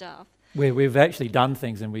shameful stuff. Where we've actually done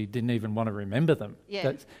things and we didn't even want to remember them.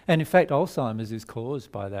 Yeah. And in fact, Alzheimer's is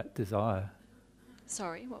caused by that desire.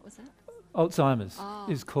 Sorry, what was that? Alzheimer's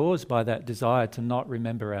is caused by that desire to not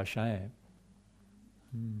remember our shame.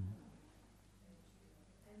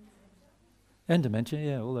 And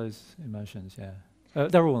dementia, all those emotions,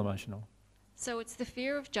 they're all emotional. So it's the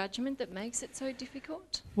fear of judgment that makes it so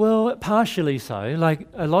difficult? Well, partially so. Like,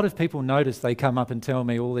 a lot of people notice they come up and tell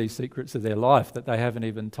me all these secrets of their life that they haven't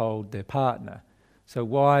even told their partner. So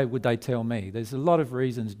why would they tell me? There's a lot of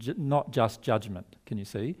reasons, not just judgment, can you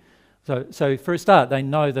see? So for a start, they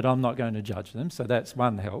know that I'm not going to judge them, so that's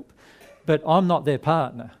one help. But I'm not their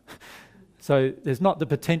partner. So there's not the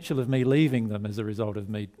potential of me leaving them as a result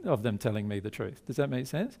of them telling me the truth. Does that make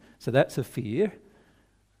sense? So that's a fear.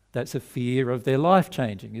 That's a fear of their life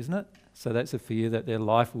changing, isn't it? So that's a fear that their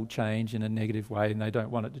life will change in a negative way and they don't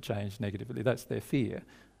want it to change negatively. That's their fear.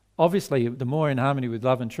 Obviously, the more in harmony with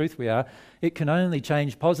love and truth we are, it can only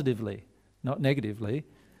change positively, not negatively.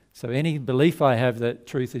 So any belief I have that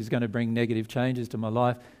truth is going to bring negative changes to my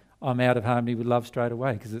life, I'm out of harmony with love straight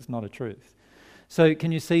away because it's not a truth. So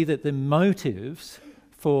can you see that the motives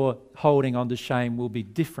for holding on to shame will be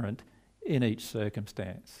different in each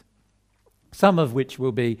circumstance? Some of which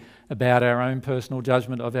will be about our own personal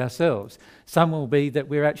judgment of ourselves. Some will be that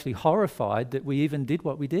we're actually horrified that we even did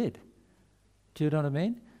what we did. Do you know what I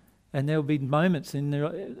mean? And there'll be moments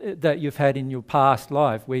that you've had in your past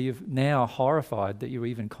life where you've now horrified that you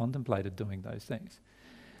even contemplated doing those things.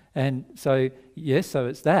 And so, yes, so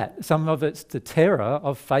it's that. Some of it's the terror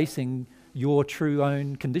of facing your true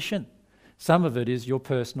own condition. Some of it is your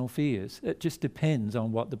personal fears. It just depends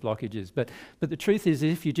on what the blockage is. But the truth is,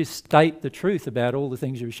 if you just state the truth about all the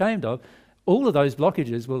things you're ashamed of, all of those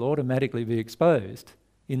blockages will automatically be exposed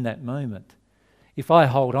in that moment. If I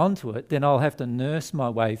hold on to it, then I'll have to nurse my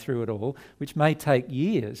way through it all, which may take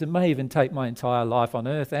years. It may even take my entire life on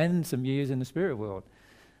earth and some years in the spirit world.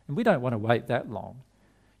 And we don't want to wait that long.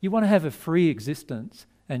 You want to have a free existence,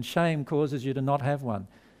 and shame causes you to not have one.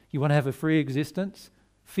 You want to have a free existence,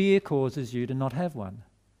 fear causes you to not have one.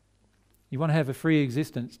 You want to have a free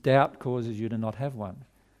existence, doubt causes you to not have one.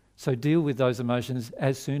 So deal with those emotions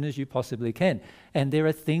as soon as you possibly can. And there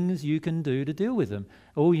are things you can do to deal with them.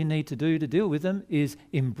 All you need to do to deal with them is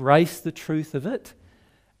embrace the truth of it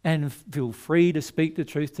and feel free to speak the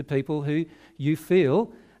truth to people who you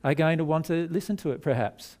feel are going to want to listen to it,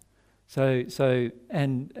 perhaps.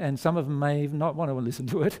 And some of them may not want to listen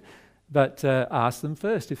to it, but ask them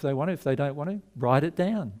first if they want to. If they don't want to, write it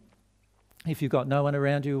down. If you've got no one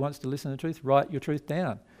around you who wants to listen to the truth, write your truth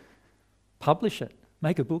down. Publish it.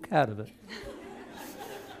 Make a book out of it.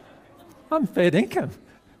 Unfair income.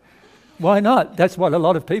 Why not? That's what a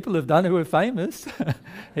lot of people have done who are famous,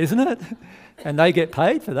 isn't it? And they get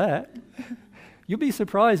paid for that. You'll be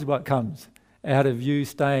surprised what comes out of you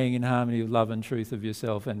staying in harmony with love and truth of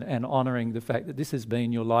yourself and honouring the fact that this has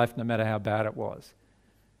been your life no matter how bad it was.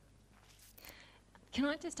 Can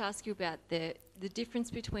I just ask you about the difference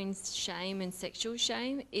between shame and sexual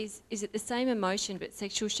shame? Is it the same emotion but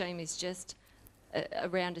sexual shame is just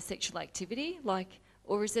around a sexual activity?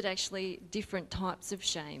 Or is it actually different types of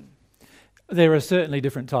shame? There are certainly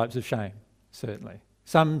different types of shame, certainly.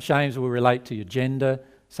 Some shames will relate to your gender,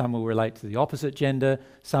 some will relate to the opposite gender,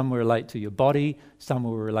 some will relate to your body, some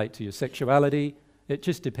will relate to your sexuality. It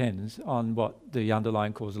just depends on what the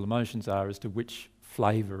underlying causal emotions are as to which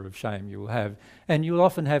flavour of shame you will have. And you'll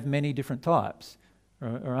often have many different types, all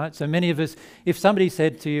right? So many of us, if somebody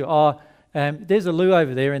said to you, there's a loo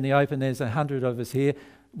over there in the open, there's 100 of us here,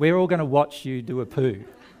 we're all going to watch you do a poo.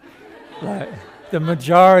 The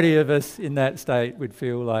majority of us in that state would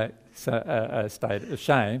feel like a state of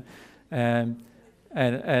shame, and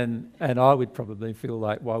I would probably feel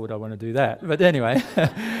like, why would I want to do that? But anyway,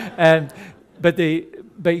 but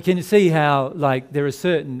you can see how there are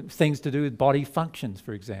certain things to do with body functions,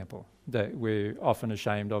 for example, that we're often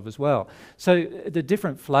ashamed of as well. So there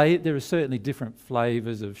are certainly different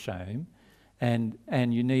flavours of shame, and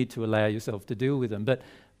you need to allow yourself to deal with them. But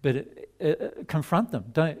confront them.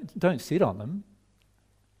 Don't sit on them.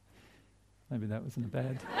 Maybe that wasn't a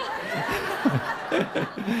bad.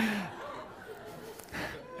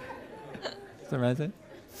 Is that right there?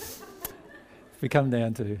 If we come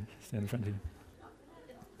down to stand in front of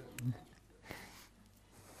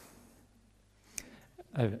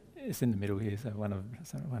you. It's in the middle here, so one of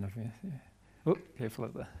you. Yeah. Oh, careful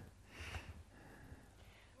of that.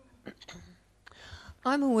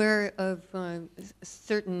 I'm aware of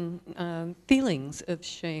certain feelings of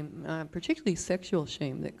shame, particularly sexual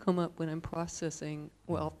shame, that come up when I'm processing.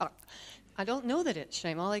 Well, I don't know that it's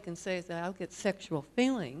shame. All I can say is that I'll get sexual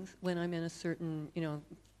feelings when I'm in a certain,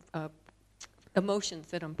 emotions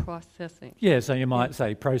that I'm processing. Yeah, so you might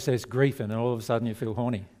say process grief, and then all of a sudden you feel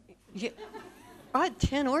horny. Yeah. I had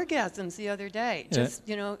 10 orgasms the other day, just,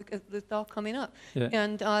 it's all coming up. Yeah.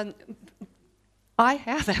 And I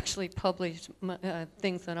have actually published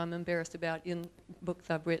things that I'm embarrassed about in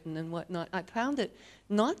books I've written and whatnot. I found it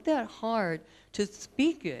not that hard to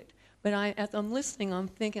speak it, but as I'm listening, I'm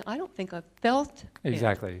thinking, I don't think I've felt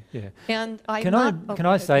exactly, it. Yeah. And Can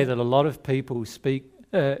I say that a lot of people speak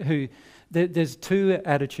there's two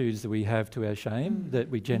attitudes that we have to our shame that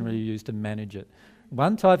we generally use to manage it.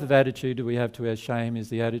 One type of attitude that we have to our shame is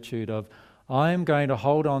the attitude of, I am going to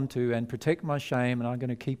hold on to and protect my shame and I'm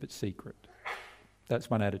going to keep it secret. That's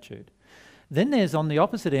one attitude. Then there's, on the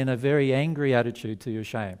opposite end, a very angry attitude to your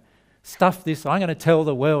shame. Stuff this, I'm going to tell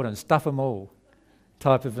the world and stuff them all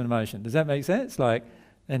type of emotion. Does that make sense?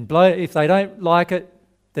 If they don't like it,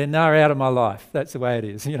 then they're out of my life. That's the way it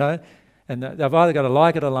is, And they've either got to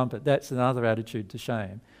like it or lump it. That's another attitude to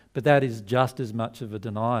shame. But that is just as much of a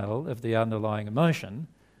denial of the underlying emotion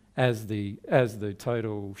as the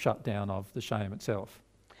total shutdown of the shame itself.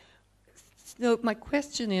 So my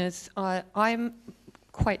question is, I'm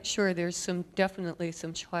quite sure there's definitely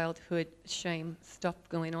some childhood shame stuff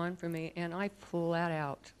going on for me, and I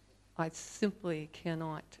I simply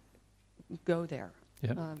cannot go there.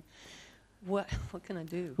 Yep. What can I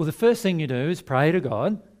do? Well, the first thing you do is pray to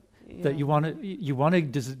God that you want to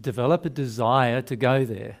develop a desire to go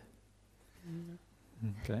there.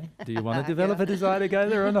 Okay. Do you want to develop a desire to go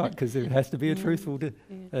there or not? Because it has to be a truthful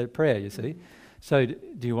prayer, you see. So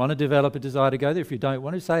do you want to develop a desire to go there? If you don't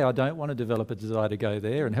want to, say, I don't want to develop a desire to go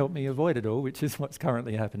there, and help me avoid it all, which is what's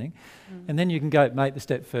currently happening. And then you can make the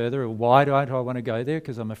step further. Or why don't I want to go there?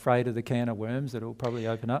 Because I'm afraid of the can of worms that will probably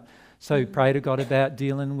open up. So pray to God about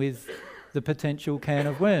dealing with the potential can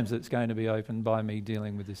of worms that's going to be opened by me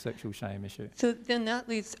dealing with this sexual shame issue. So then that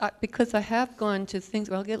leads, because I have gone to things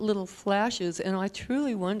where I'll get little flashes, and I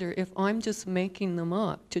truly wonder if I'm just making them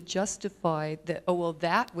up to justify that,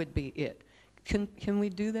 that would be it. Can we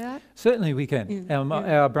do that? Certainly we can.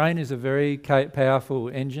 Our brain is a very powerful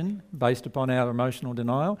engine based upon our emotional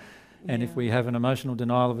denial. And if we have an emotional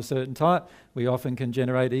denial of a certain type, we often can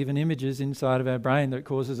generate even images inside of our brain that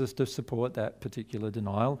causes us to support that particular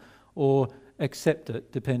denial or accept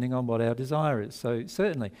it, depending on what our desire is. So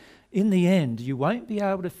certainly, in the end, you won't be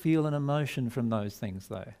able to feel an emotion from those things,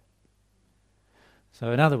 though.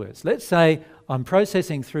 So in other words, let's say I'm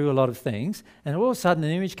processing through a lot of things, and all of a sudden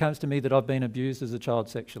an image comes to me that I've been abused as a child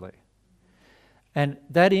sexually. And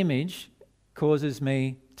that image causes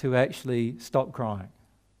me to actually stop crying.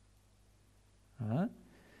 All right?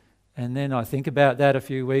 And then I think about that a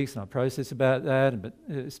few weeks and I process about that, but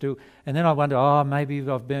still, and then I wonder, maybe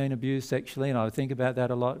I've been abused sexually, and I think about that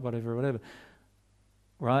a lot, whatever.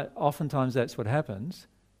 Right? Oftentimes that's what happens.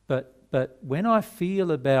 But when I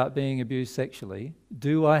feel about being abused sexually,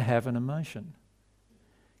 do I have an emotion?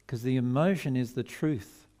 Because the emotion is the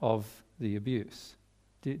truth of the abuse.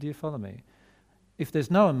 Do you follow me? If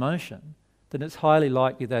there's no emotion, then it's highly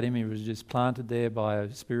likely that image was just planted there by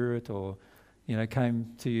a spirit, or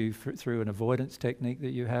came to you through an avoidance technique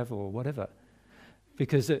that you have, or whatever.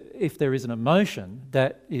 Because if there is an emotion,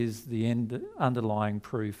 that is the underlying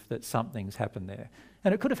proof that something's happened there.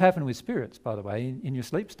 And it could have happened with spirits, by the way, in your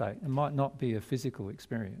sleep state. It might not be a physical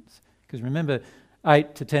experience. Because remember,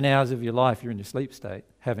 8 to 10 hours of your life you're in your sleep state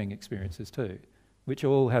having experiences too, which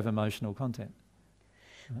all have emotional content.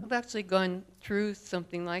 I've actually gone through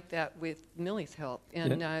something like that with Millie's help,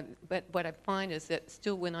 and but what I find is that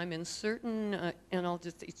still when I'm in certain,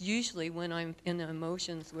 it's usually when I'm in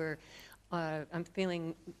emotions where I'm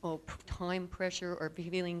feeling time pressure or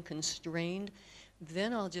feeling constrained,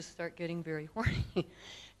 then I'll just start getting very horny,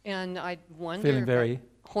 and I wonder. Feeling very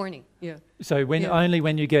horny, yeah. So only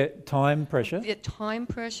when you get time pressure? Get time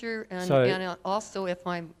pressure, and also if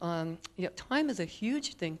I'm, time is a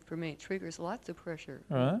huge thing for me. It triggers lots of pressure.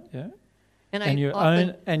 All right, yeah. And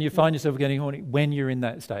you find yourself getting horny when you're in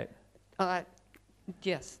that state?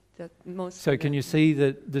 Yes, most. So can you see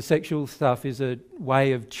that the sexual stuff is a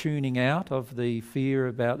way of tuning out of the fear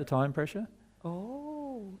about the time pressure?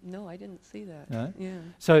 Oh, no, I didn't see that. No? Yeah.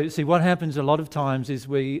 So see, what happens a lot of times is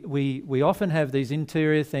we often have these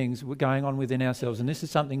interior things going on within ourselves, and this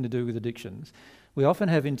is something to do with addictions. We often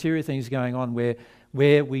have interior things going on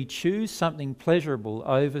where we choose something pleasurable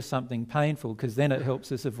over something painful, because then it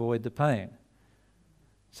helps us avoid the pain.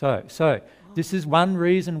 So this is one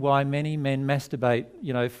reason why many men masturbate,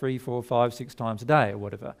 3, 4, 5, 6 times a day or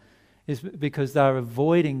whatever, is because they're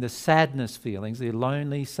avoiding the sadness feelings, the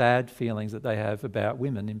lonely, sad feelings that they have about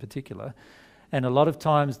women in particular. And a lot of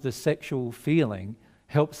times the sexual feeling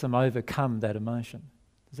helps them overcome that emotion.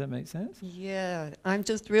 Does that make sense? Yeah, I'm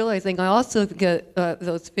just realizing I also get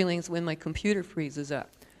those feelings when my computer freezes up.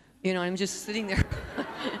 I'm just sitting there.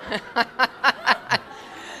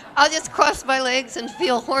 I'll just cross my legs and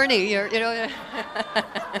feel horny,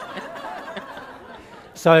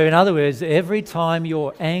 So in other words, every time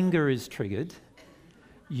your anger is triggered,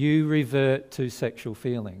 you revert to sexual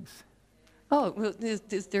feelings. Oh, well,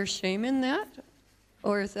 is there shame in that?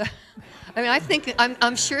 Or is that... I think,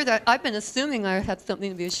 I'm sure that I've been assuming I had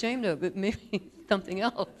something to be ashamed of, but maybe something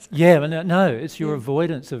else. Yeah, but no, it's your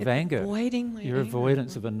avoidance of it's anger. Avoiding my your anger.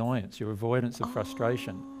 avoidance of annoyance, your avoidance of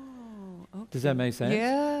frustration. Okay. Does that make sense?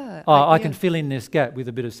 Yeah. I can fill in this gap with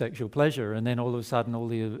a bit of sexual pleasure, and then all of a sudden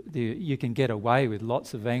you can get away with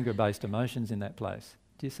lots of anger-based emotions in that place.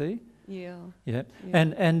 Do you see? Yeah. Yeah.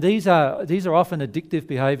 And these are often addictive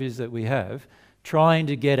behaviours that we have, trying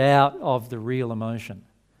to get out of the real emotion.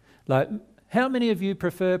 Like, how many of you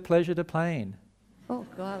prefer pleasure to pain? Oh,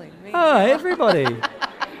 golly. Me. Oh, everybody.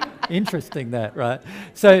 Interesting that, right?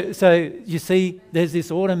 So you see, there's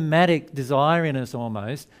this automatic desire in us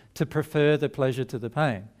almost to prefer the pleasure to the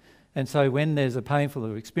pain. And so when there's a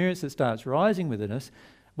painful experience that starts rising within us,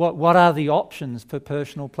 what are the options for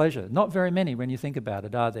personal pleasure? Not very many when you think about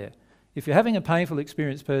it, are there? If you're having a painful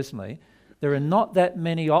experience personally, there are not that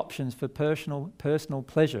many options for personal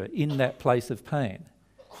pleasure in that place of pain,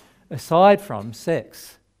 aside from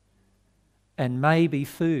sex and maybe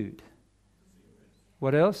food.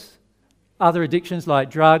 What else? Other addictions like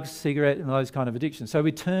drugs, cigarette, and those kind of addictions. So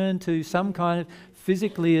we turn to some kind of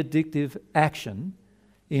physically addictive action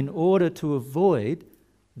in order to avoid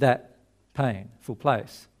that painful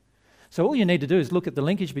place. So all you need to do is look at the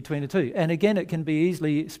linkage between the two. And again, it can be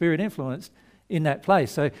easily spirit influenced in that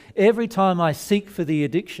place. So every time I seek for the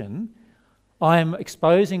addiction, I am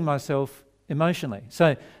exposing myself emotionally.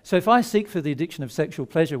 So if I seek for the addiction of sexual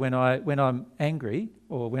pleasure when I'm angry,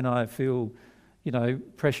 or when I feel,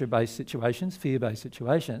 pressure-based situations, fear-based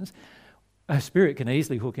situations, a spirit can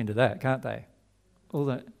easily hook into that, can't they?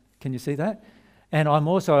 Can you see that? And I'm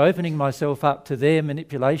also opening myself up to their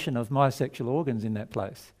manipulation of my sexual organs in that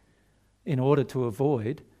place in order to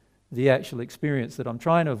avoid the actual experience that I'm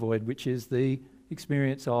trying to avoid, which is the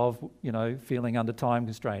experience of, feeling under time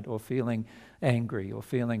constraint, or feeling angry, or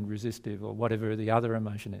feeling resistive, or whatever the other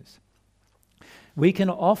emotion is. We're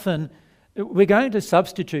going to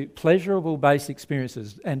substitute pleasurable-based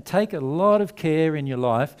experiences, and take a lot of care in your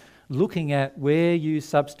life looking at where you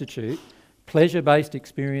substitute pleasure-based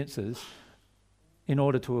experiences in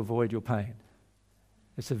order to avoid your pain.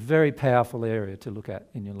 It's a very powerful area to look at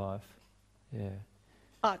in your life. Yeah.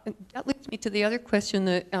 That leads me to the other question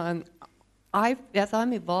that as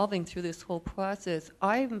I'm evolving through this whole process,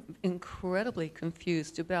 I'm incredibly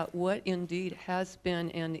confused about what indeed has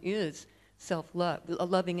been and is self-love, a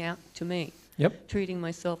loving act to me. Yep. Treating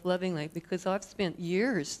myself lovingly, because I've spent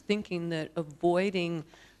years thinking that avoiding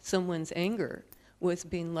someone's anger was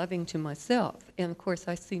being loving to myself. And of course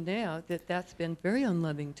I see now that that's been very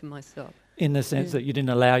unloving to myself. In the sense that you didn't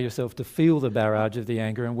allow yourself to feel the barrage of the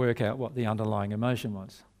anger and work out what the underlying emotion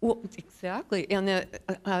was. Well, exactly. And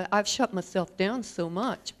I've shut myself down so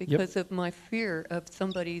much because of my fear of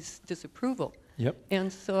somebody's disapproval. Yep.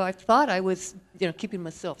 And so I thought I was, keeping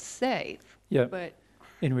myself safe. Yep. But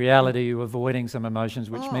in reality, you were avoiding some emotions,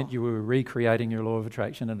 which meant you were recreating your law of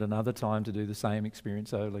attraction at another time to do the same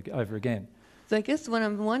experience over again. So I guess what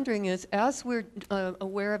I'm wondering is, as we're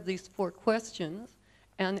aware of these 4 questions,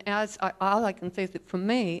 and as all I can say is that for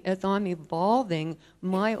me, as I'm evolving,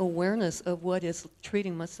 my awareness of what is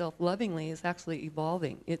treating myself lovingly is actually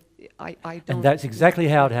evolving. I don't. And that's exactly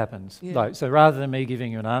how it happens. Yeah. So rather than me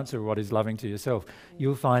giving you an answer of what is loving to yourself,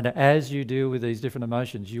 you'll find that as you deal with these different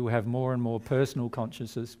emotions, you will have more and more personal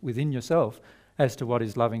consciousness within yourself as to what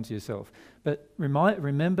is loving to yourself. But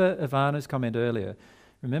remember Ivana's comment earlier.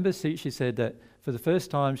 Remember she said that for the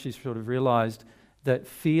first time she sort of realised that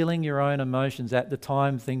feeling your own emotions at the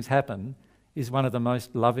time things happen is one of the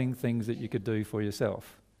most loving things that you could do for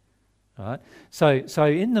yourself. Right? So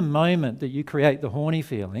in the moment that you create the horny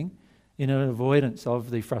feeling, in an avoidance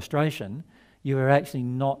of the frustration, you are actually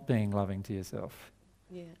not being loving to yourself.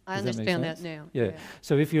 Yeah, I Does that make understand that sense? now. Yeah.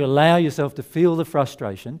 So if you allow yourself to feel the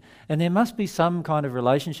frustration, and there must be some kind of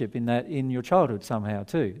relationship in that in your childhood somehow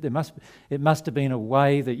too. It must have been a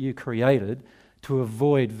way that you created to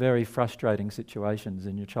avoid very frustrating situations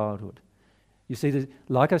in your childhood. You see,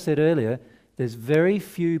 like I said earlier, there's very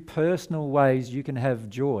few personal ways you can have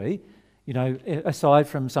joy, aside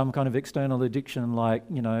from some kind of external addiction like,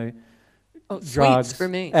 drugs, for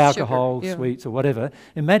me, alcohol, sugar, sweets, or whatever.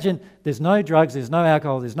 Imagine there's no drugs, there's no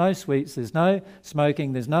alcohol, there's no sweets, there's no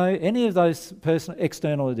smoking, there's no any of those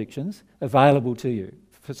external addictions available to you.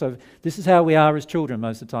 So this is how we are as children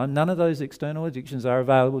most of the time. None of those external addictions are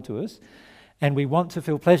available to us. And we want to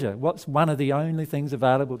feel pleasure. What's one of the only things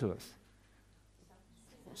available to us?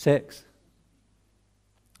 Sex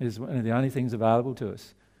is one of the only things available to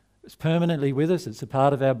us. It's permanently with us. It's a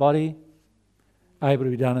part of our body, able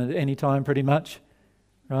to be done at any time pretty much,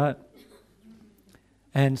 right?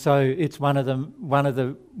 And so it's one of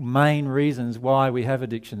the main reasons why we have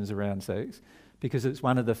addictions around sex, because it's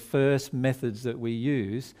one of the first methods that we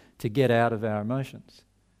use to get out of our emotions.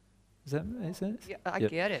 Does that make sense? Yeah, I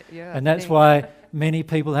get it, yeah. And that's why many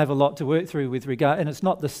people have a lot to work through with regard, and it's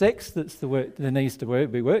not the sex that's the work that needs to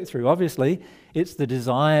be worked through, obviously. It's the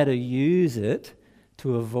desire to use it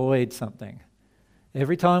to avoid something.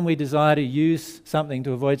 Every time we desire to use something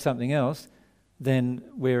to avoid something else, then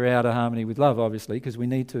we're out of harmony with love, obviously, because we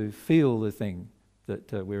need to feel the thing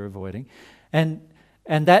that we're avoiding. And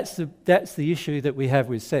that's the issue that we have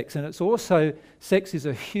with sex. And it's also, sex is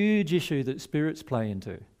a huge issue that spirits play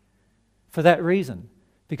into. For that reason,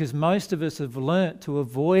 because most of us have learnt to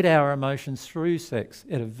avoid our emotions through sex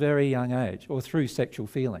at a very young age, or through sexual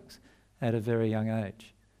feelings at a very young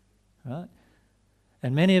age, right?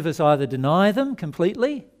 And many of us either deny them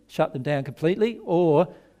completely, shut them down completely, or,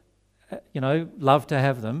 love to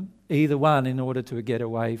have them, either one, in order to get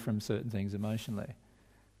away from certain things emotionally.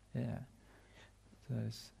 Yeah. So,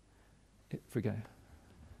 if we go.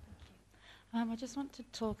 I just want to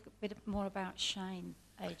talk a bit more about shame,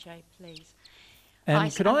 AJ, please.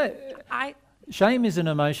 And shame is an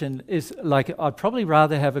emotion. I'd probably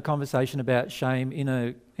rather have a conversation about shame in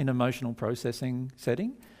an emotional processing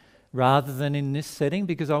setting, rather than in this setting,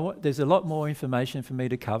 because there's a lot more information for me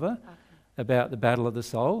to cover about the battle of the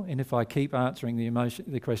soul. And if I keep answering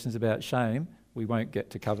the questions about shame, we won't get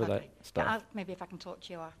to cover that stuff. Maybe if I can talk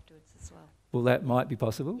to you afterwards as well. Well, that might be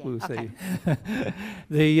possible. Yeah, We'll okay.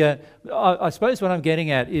 see. I suppose what I'm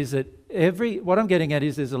getting at is that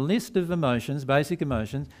there's a list of emotions, basic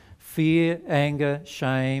emotions, fear, anger,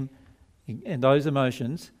 shame, and those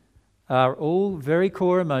emotions are all very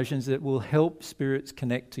core emotions that will help spirits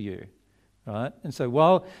connect to you, right? And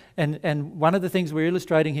so and one of the things we're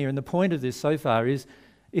illustrating here, and the point of this so far is,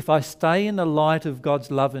 if I stay in the light of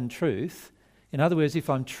God's love and truth, in other words, if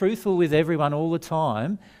I'm truthful with everyone all the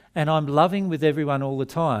time, and I'm loving with everyone all the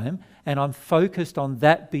time, and I'm focused on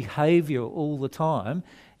that behaviour all the time,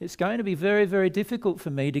 it's going to be very, very difficult for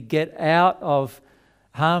me to get out of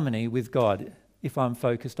harmony with God if I'm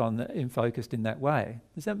focused in that way.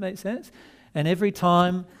 Does that make sense? And every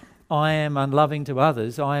time I am unloving to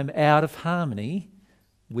others, I am out of harmony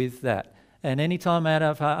with that. And anytime I'm out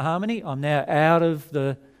of harmony, I'm now out of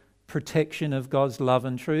the protection of God's love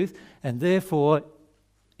and truth, and therefore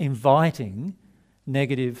inviting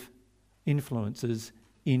negative influences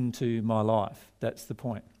into my life. That's the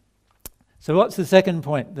point. So what's the second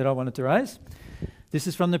point that I wanted to raise? This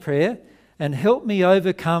is from the prayer. And help me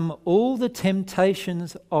overcome all the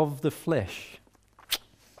temptations of the flesh.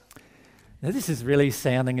 Now this is really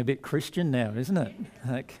sounding a bit Christian now, isn't it?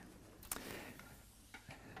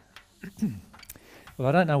 Well,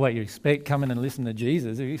 I don't know what you expect coming and listen to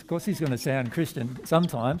Jesus. Of course he's going to sound Christian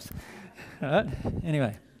sometimes. Right?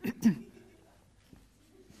 Anyway.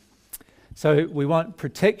 So we want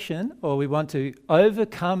protection, or we want to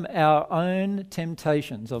overcome our own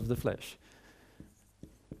temptations of the flesh.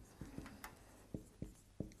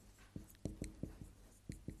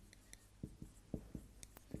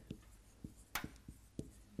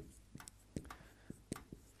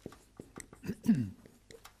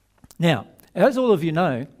 Now, as all of you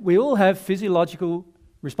know, we all have physiological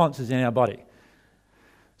responses in our body.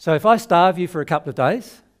 So if I starve you for a couple of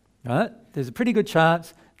days, right, there's a pretty good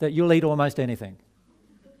chance that you'll eat almost anything.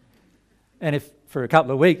 And if for a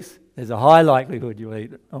couple of weeks, there's a high likelihood you'll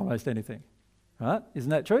eat almost anything. Right? Isn't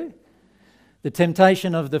that true? The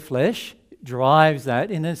temptation of the flesh drives that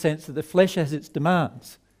in the sense that the flesh has its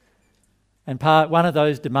demands. And one of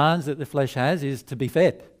those demands that the flesh has is to be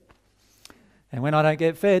fed. And when I don't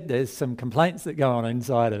get fed, there's some complaints that go on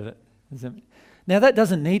inside of it. Now, that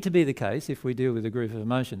doesn't need to be the case if we deal with a group of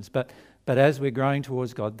emotions, but as we're growing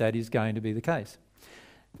towards God, that is going to be the case.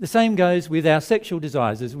 The same goes with our sexual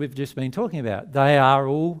desires, as we've just been talking about. They are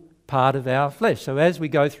all part of our flesh. So as we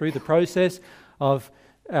go through the process of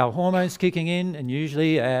our hormones kicking in, and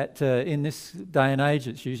usually in this day and age,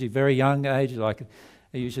 it's usually very young age, like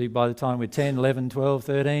usually by the time we're 10, 11, 12,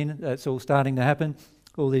 13, that's all starting to happen.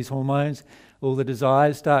 All these hormones, all the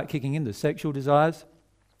desires start kicking in, the sexual desires.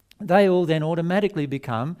 They all then automatically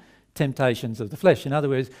become temptations of the flesh. In other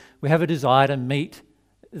words, we have a desire to meet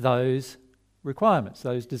those requirements,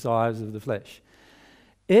 those desires of the flesh.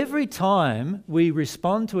 Every time we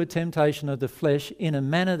respond to a temptation of the flesh in a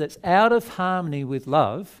manner that's out of harmony with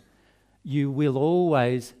love, you will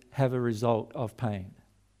always have a result of pain.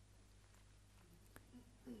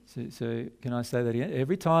 So can I say that again?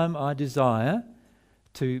 Every time I desire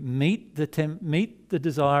to meet the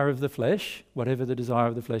desire of the flesh, whatever the desire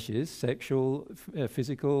of the flesh is, sexual,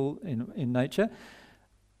 physical in nature,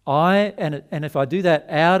 and if I do that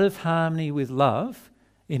out of harmony with love,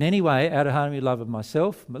 in any way out of harmony with love of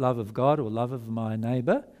myself, love of God, or love of my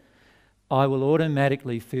neighbour, I will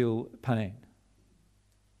automatically feel pain.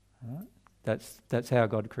 Right? That's how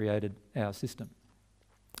God created our system.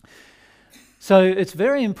 So it's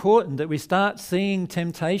very important that we start seeing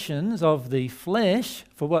temptations of the flesh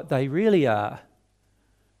for what they really are.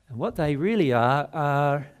 And what they really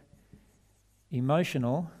are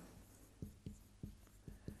emotional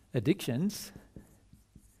addictions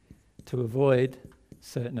to avoid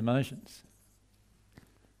certain emotions.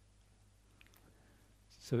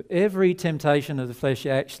 So every temptation of the flesh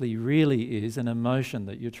actually really is an emotion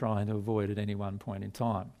that you're trying to avoid at any one point in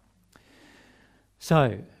time.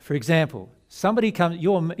 So, for example,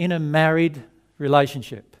 you're in a married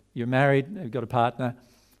relationship. You're married, you've got a partner,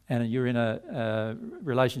 and you're in a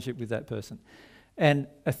relationship with that person. And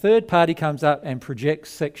a third party comes up and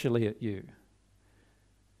projects sexually at you.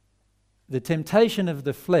 The temptation of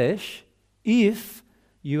the flesh, if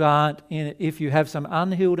you have some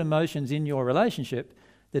unhealed emotions in your relationship,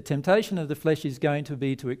 the temptation of the flesh is going to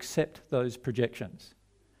be to accept those projections.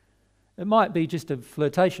 It might be just a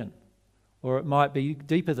flirtation. Or it might be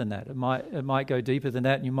deeper than that. It might go deeper than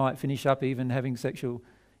that, and you might finish up even having sexual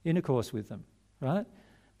intercourse with them, right?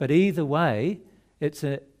 But either way, it's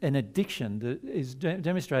an addiction that is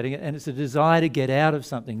demonstrating it, and it's a desire to get out of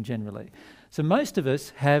something generally. So most of us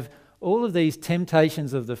have all of these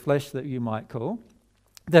temptations of the flesh that you might call,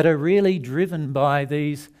 that are really driven by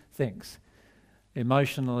these things,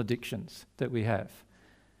 emotional addictions that we have.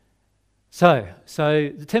 So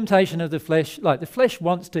the temptation of the flesh, like the flesh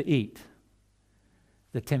wants to eat.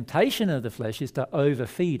 The temptation of the flesh is to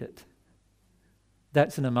overfeed it.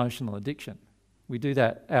 That's an emotional addiction. We do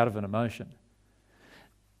that out of an emotion.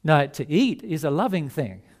 No, to eat is a loving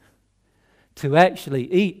thing. To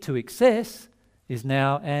actually eat to excess is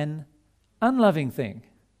now an unloving thing.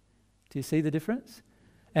 Do you see the difference?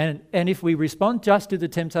 And if we respond just to the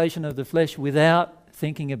temptation of the flesh without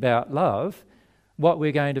thinking about love, what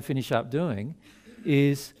we're going to finish up doing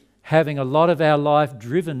is having a lot of our life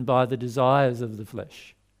driven by the desires of the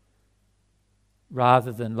flesh.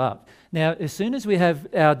 rather than love. Now, as soon as we have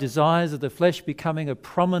our desires of the flesh becoming a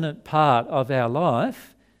prominent part of our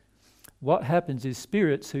life, what happens is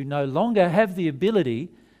spirits who no longer have the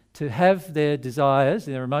ability to have their desires,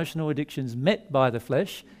 their emotional addictions met by the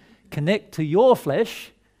flesh, connect to your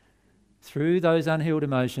flesh through those unhealed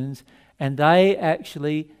emotions, and they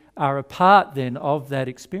actually are a part then of that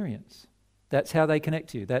experience. That's how they connect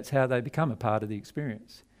to you. That's how they become a part of the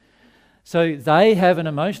experience. So they have an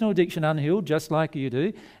emotional addiction unhealed, just like you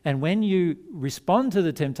do, and when you respond to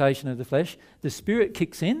the temptation of the flesh, the spirit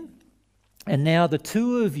kicks in, and now the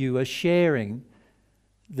two of you are sharing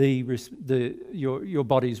your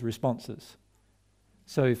body's responses.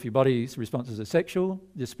 So if your body's responses are sexual,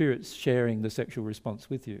 the spirit's sharing the sexual response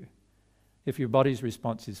with you. If your body's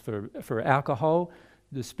response is for alcohol,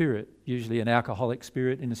 the spirit, usually an alcoholic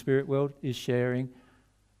spirit in the spirit world, is sharing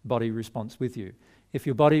body response with you. If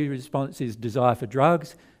your body response is desire for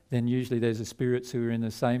drugs, then usually there's the spirits who are in the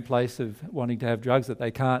same place of wanting to have drugs that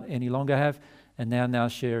they can't any longer have, and now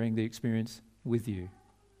sharing the experience with you.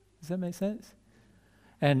 Does that make sense?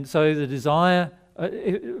 And so the desire,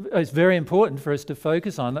 it's very important for us to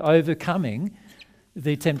focus on overcoming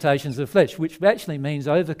the temptations of the flesh, which actually means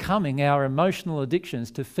overcoming our emotional addictions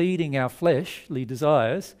to feeding our fleshly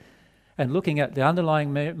desires and looking at the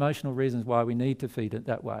underlying emotional reasons why we need to feed it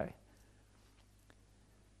that way.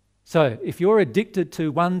 So if you're addicted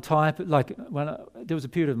to one type, there was a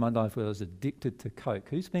period of my life where I was addicted to Coke.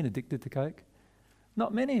 Who's been addicted to Coke?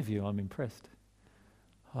 Not many of you, I'm impressed.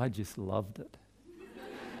 I just loved it.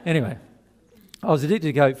 Anyway, I was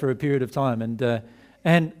addicted to Coke for a period of time,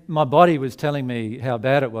 and my body was telling me how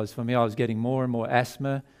bad it was for me. I was getting more and more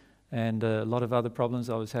asthma and a lot of other problems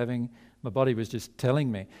I was having. My body was just telling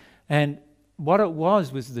me. And what it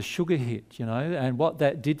was the sugar hit, and what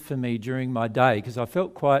that did for me during my day, because I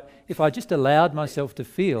felt if I just allowed myself to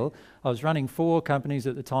feel, I was running 4 companies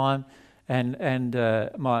at the time, and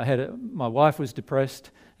my wife was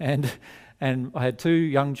depressed, and I had 2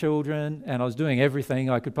 young children, and I was doing everything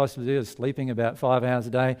I could possibly do. I was sleeping about 5 hours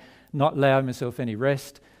a day, not allowing myself any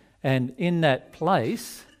rest. And in that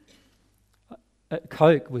place,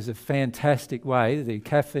 Coke was a fantastic way, the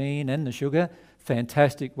caffeine and the sugar,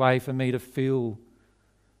 fantastic way for me to feel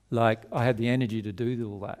like I had the energy to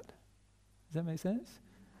do all that. Does that make sense?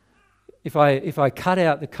 If I cut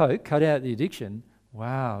out the Coke, cut out the addiction,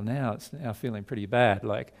 wow, now it's feeling pretty bad.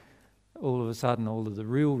 Like all of a sudden, all of the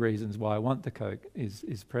real reasons why I want the Coke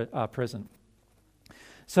are present.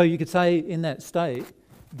 So you could say in that state,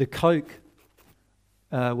 the Coke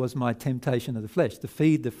was my temptation of the flesh, to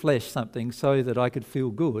feed the flesh something so that I could feel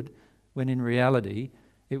good, when in reality,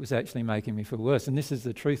 it was actually making me feel worse. And this is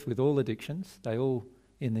the truth with all addictions. They all,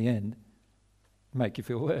 in the end, make you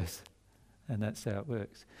feel worse. And that's how it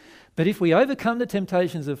works. But if we overcome the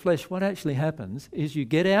temptations of the flesh, what actually happens is you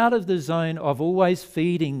get out of the zone of always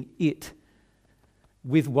feeding it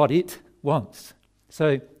with what it wants.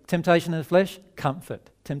 So temptation of the flesh,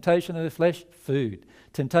 comfort. Temptation of the flesh, food.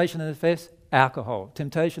 Temptation of the flesh, alcohol.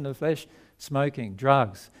 Temptation of the flesh, smoking,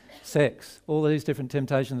 drugs, sex, all these different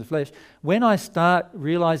temptations of the flesh. When I start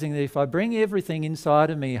realizing that if I bring everything inside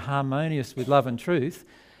of me harmonious with love and truth,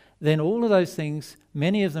 then all of those things,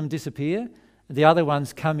 many of them disappear. The other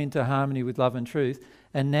ones come into harmony with love and truth,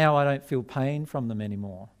 and now I don't feel pain from them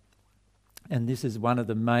anymore. And this is one of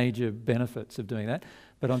the major benefits of doing that.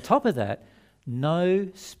 But on top of that, no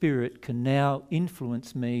spirit can now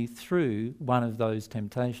influence me through one of those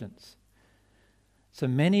temptations. So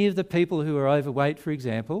many of the people who are overweight, for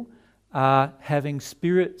example, are having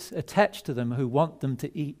spirits attached to them who want them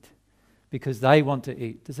to eat because they want to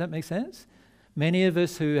eat. Does that make sense? Many of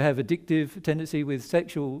us who have addictive tendency with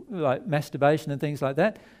sexual, like masturbation and things like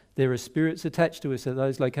that, there are spirits attached to us at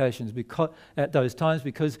those locations, at those times,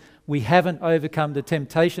 because we haven't overcome the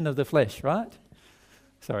temptation of the flesh, right?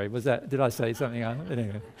 Sorry, did I say something?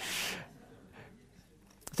 Anyway.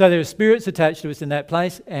 So there are spirits attached to us in that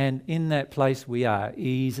place, and in that place we are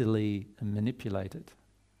easily manipulated.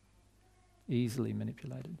 Easily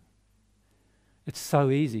manipulated. It's so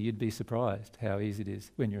easy, you'd be surprised how easy it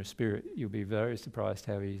is. When you're a spirit, you'll be very surprised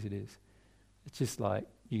how easy it is. It's just like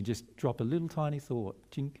you just drop a little tiny thought,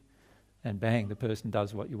 chink, and bang, the person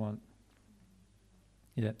does what you want.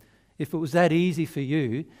 Yeah. If it was that easy for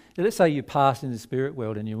you, let's say you passed in the spirit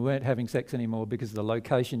world and you weren't having sex anymore because the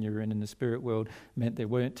location you were in the spirit world meant there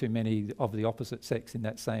weren't too many of the opposite sex in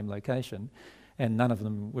that same location, and none of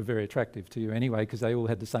them were very attractive to you anyway because they all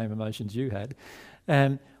had the same emotions you had.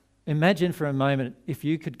 Imagine for a moment if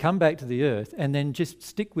you could come back to the earth and then just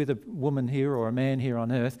stick with a woman here or a man here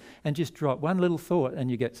on earth and just drop one little thought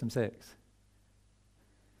and you get some sex.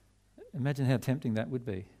 Imagine how tempting that would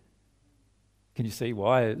be. Can you see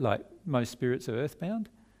why, like, most spirits are earthbound?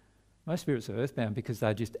 Most spirits are earthbound because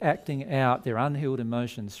they're just acting out their unhealed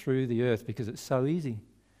emotions through the earth because it's so easy.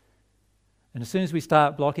 And as soon as we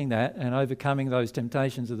start blocking that and overcoming those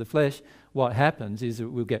temptations of the flesh, what happens is that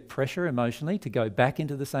we'll get pressure emotionally to go back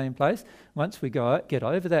into the same place. Once we get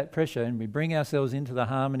over that pressure and we bring ourselves into the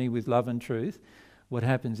harmony with love and truth, what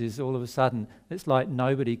happens is all of a sudden it's like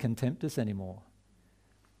nobody can tempt us anymore.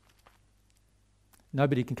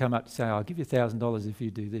 Nobody can come up to say, I'll give you $1,000 if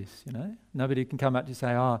you do this, you know. Nobody can come up to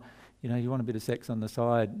say, you want a bit of sex on the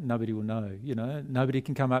side, nobody will know, you know. Nobody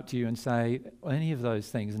can come up to you and say any of those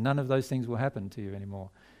things. None of those things will happen to you anymore.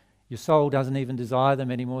 Your soul doesn't even desire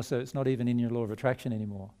them anymore, so it's not even in your law of attraction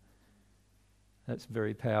anymore. That's a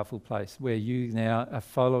very powerful place where you now are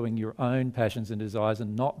following your own passions and desires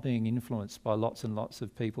and not being influenced by lots and lots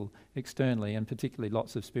of people externally, and particularly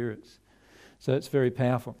lots of spirits. So it's very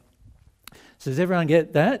powerful. So does everyone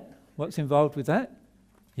get that? What's involved with that?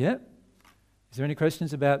 Yeah? Is there any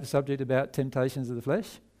questions about the subject about temptations of the flesh?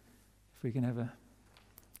 If we can have a...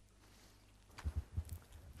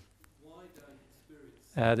 Why don't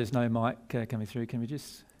spirits... there's no mic coming through. Can we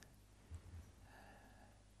just...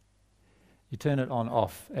 You turn it on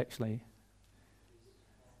off, actually.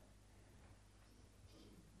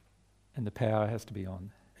 And the power has to be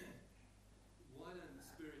on. Why don't the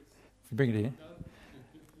spirits... If you bring it here.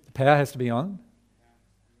 The power has to be on.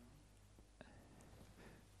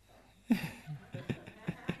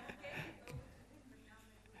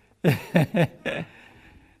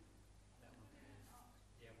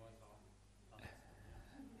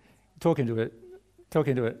 Talk into it.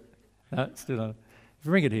 No, it's still on. If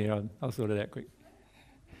you bring it here, I'll sort it out quick.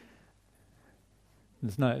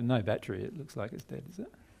 There's no battery. It looks like it's dead, is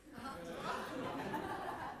it?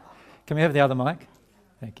 Can we have the other mic?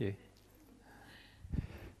 Thank you.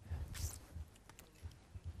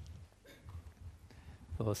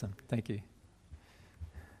 Awesome. Thank you.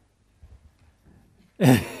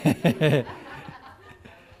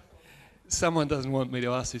 Someone doesn't want me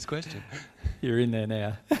to ask this question. You're in there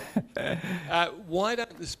now. Why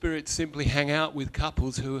don't the spirits simply hang out with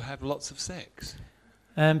couples who have lots of sex?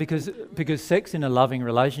 Because sex in a loving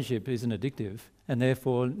relationship isn't addictive, and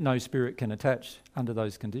therefore no spirit can attach under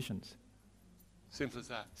those conditions. Simple as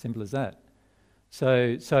that. Simple as that.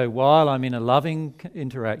 So while I'm in a loving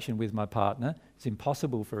interaction with my partner, it's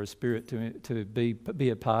impossible for a spirit to be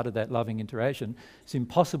a part of that loving interaction. It's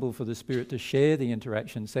impossible for the spirit to share the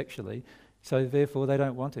interaction sexually, so therefore they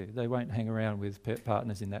don't want to. They won't hang around with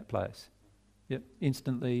partners in that place. Yep,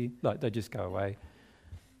 instantly, like, they just go away.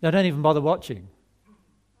 They don't even bother watching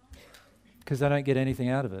because they don't get anything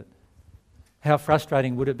out of it. How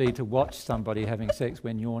frustrating would it be to watch somebody having sex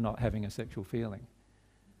when you're not having a sexual feeling?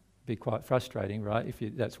 Be quite frustrating, right, if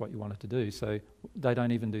that's what you wanted to do. So they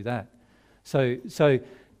don't even do that. So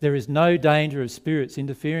there is no danger of spirits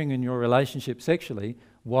interfering in your relationship sexually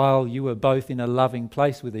while you are both in a loving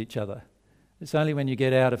place with each other. It's only when you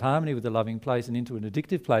get out of harmony with the loving place and into an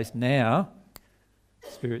addictive place, now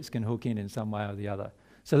spirits can hook in some way or the other.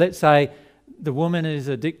 So let's say the woman is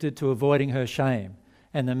addicted to avoiding her shame,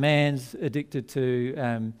 and the man's addicted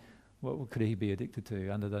to what could he be addicted to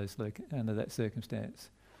under that circumstance?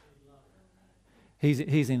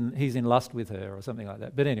 He's in lust with her or something like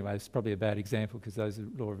that. But anyway, it's probably a bad example because those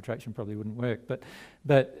law of attraction probably wouldn't work.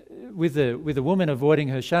 But with the woman avoiding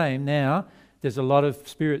her shame, now there's a lot of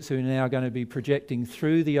spirits who are now going to be projecting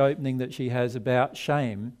through the opening that she has about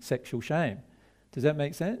shame, sexual shame. Does that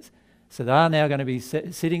make sense? So they are now going to be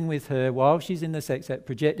sitting with her while she's in the sex act,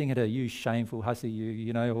 projecting at her, you shameful hussy,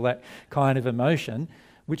 you know, all that kind of emotion,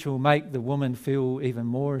 which will make the woman feel even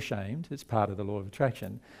more ashamed. It's part of the law of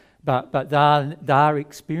attraction. But they're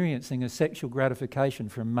experiencing a sexual gratification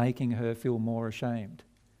from making her feel more ashamed.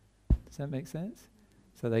 Does that make sense?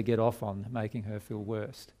 So they get off on making her feel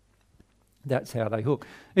worse. That's how they hook.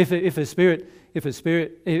 If the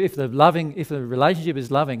relationship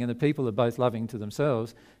is loving and the people are both loving to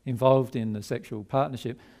themselves, involved in the sexual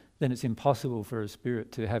partnership, then it's impossible for a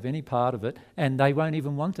spirit to have any part of it, and they won't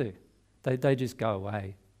even want to. They just go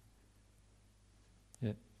away.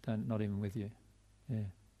 Yeah, not even with you. Yeah,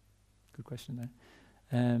 good question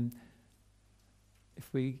there.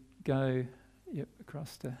 If we go,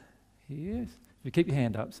 across to here. If you keep your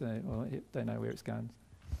hand up, so they know where it's going.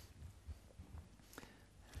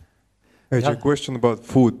 A question about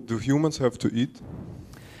food. Do humans have to eat?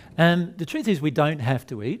 The truth is we don't have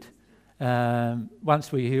to eat.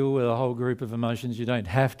 Once we heal with a whole group of emotions, you don't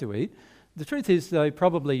have to eat. The truth is, though,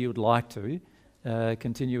 probably you'd like to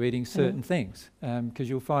continue eating certain things, because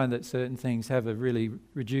you'll find that certain things have a really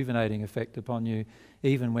rejuvenating effect upon you.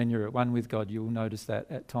 Even when you're at one with God, you'll notice that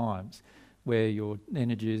at times. where your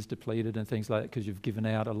energy is depleted and things like that because you've given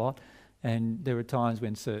out a lot. And there are times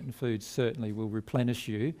when certain foods certainly will replenish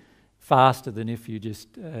you faster than if you just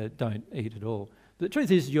don't eat at all. But the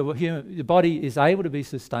truth is your body is able to be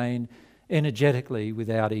sustained energetically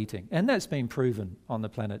without eating. And that's been proven on the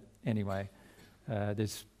planet anyway.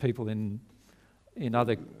 There's people in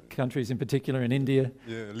other countries, in particular in India.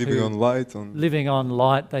 Yeah, living on light. Living on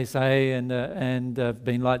light, they say, and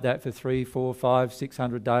been like that for 300, 400, 500,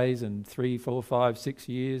 600 days and 3, 4, 5, 6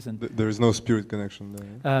 years. And there is no spirit connection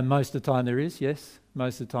there. Most of the time there is, yes.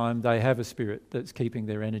 Most of the time they have a spirit that's keeping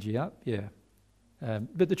their energy up, yeah.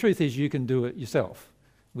 But the truth is you can do it yourself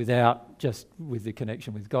without just with the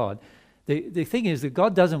connection with God. The thing is that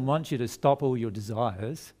God doesn't want you to stop all your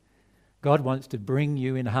desires. God wants to bring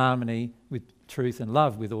you in harmony with truth and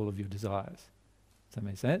love with all of your desires. Does that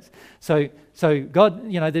make sense? So God,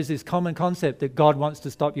 there's this common concept that God wants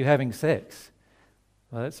to stop you having sex.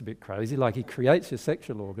 Well, that's a bit crazy. Like he creates your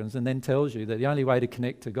sexual organs and then tells you that the only way to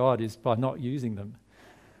connect to God is by not using them.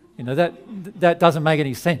 That doesn't make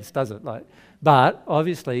any sense, does it? But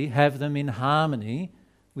obviously have them in harmony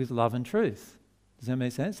with love and truth. Does that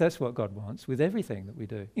make sense? That's what God wants with everything that we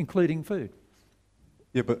do, including food.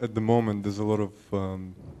 Yeah, but at the moment there's a lot of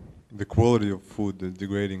the quality of food is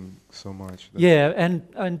degrading so much. Yeah,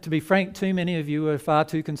 and to be frank, too many of you are far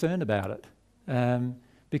too concerned about it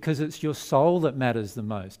because it's your soul that matters the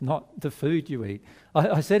most, not the food you eat.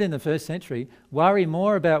 I said in the first century, worry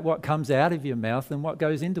more about what comes out of your mouth than what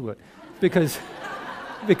goes into it, because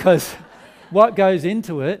what goes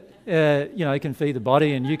into it, can feed the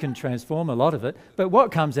body and you can transform a lot of it, but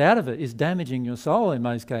what comes out of it is damaging your soul in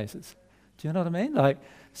most cases. Do you know what I mean?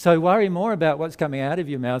 So worry more about what's coming out of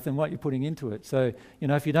your mouth than what you're putting into it. So,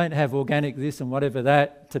 if you don't have organic this and whatever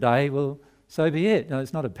that today, well, so be it. No,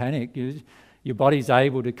 it's not a panic. Your body's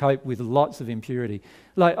able to cope with lots of impurity.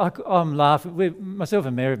 I'm laughing. Myself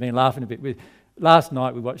and Mary have been laughing a bit. Last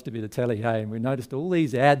night we watched a bit of telly, and we noticed all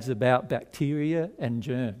these ads about bacteria and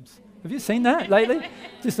germs. Have you seen that lately?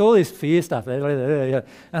 Just all this fear stuff. And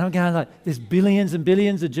I'm going there's billions and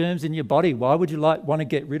billions of germs in your body. Why would you want to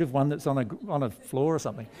get rid of one that's on a floor or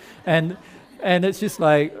something? And it's just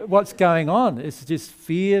what's going on? It's just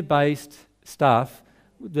fear-based stuff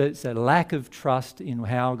that's a lack of trust in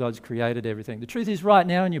how God's created everything. The truth is right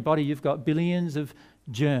now in your body you've got billions of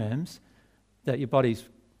germs that your body's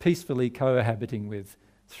peacefully cohabiting with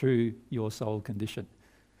through your soul condition.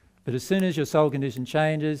 But as soon as your soul condition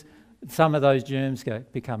changes, some of those germs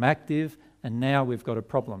become active, and now we've got a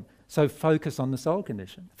problem. So focus on the soul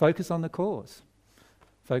condition. Focus on the cause.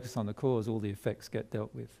 Focus on the cause, all the effects get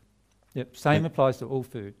dealt with. Yep, same applies to all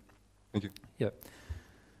food. Thank you. Yep.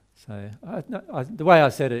 So the way I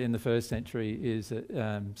said it in the first century is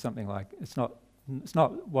that, something like, it's not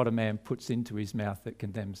what a man puts into his mouth that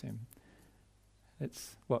condemns him.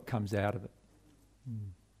 It's what comes out of it.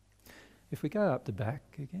 If we go up the back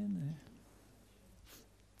again there.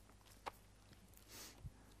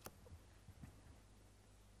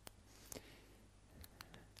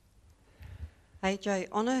 AJ,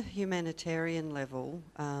 on a humanitarian level,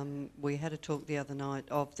 we had a talk the other night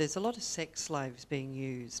of there's a lot of sex slaves being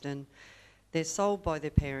used, and they're sold by their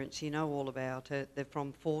parents. You know all about it. They're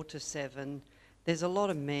from 4 to 7. There's a lot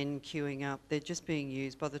of men queuing up. They're just being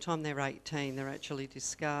used. By the time they're 18, they're actually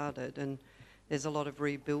discarded, and there's a lot of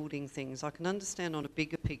rebuilding things. I can understand on a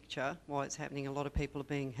bigger picture why it's happening. A lot of people are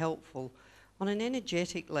being helpful. On an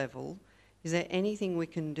energetic level, is there anything we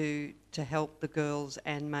can do to help the girls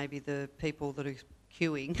and maybe the people that are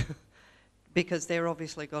queuing? Because they're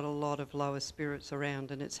obviously got a lot of lower spirits around,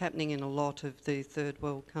 and it's happening in a lot of the third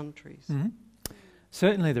world countries. Mm-hmm.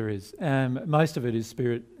 Certainly there is. Most of it is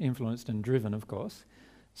spirit influenced and driven, of course.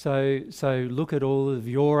 So look at all of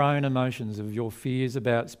your own emotions, of your fears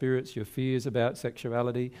about spirits, your fears about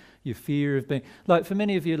sexuality, your fear of being... for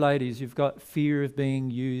many of you ladies, you've got fear of being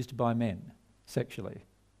used by men sexually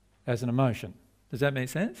as an emotion. Does that make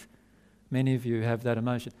sense? Many of you have that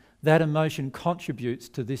emotion. That emotion contributes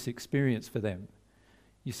to this experience for them.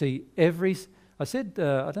 You see, I said,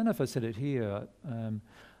 I don't know if I said it here,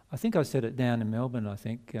 I think I said it down in Melbourne, I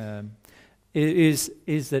think, is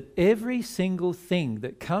that every single thing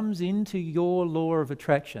that comes into your law of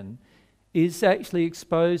attraction is actually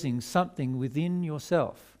exposing something within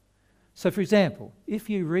yourself. So, for example, if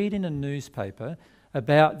you read in a newspaper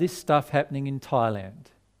about this stuff happening in Thailand,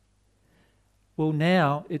 well,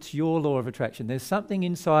 now it's your law of attraction. There's something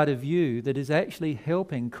inside of you that is actually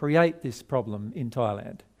helping create this problem in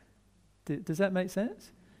Thailand. Does that make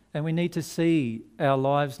sense? And we need to see our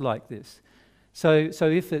lives like this. So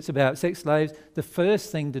if it's about sex slaves, the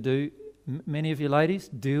first thing to do, Many of you ladies,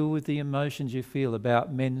 deal with the emotions you feel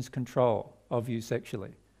about men's control of you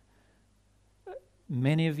sexually.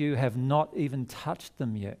 Many of you have not even touched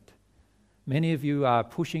them yet. Many of you are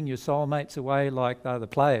pushing your soulmates away like they're the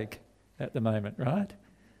plague at the moment, right?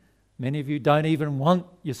 Many of you don't even want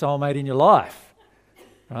your soulmate in your life,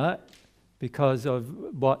 right? Because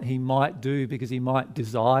of what he might do, because he might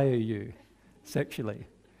desire you sexually,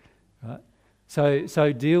 right?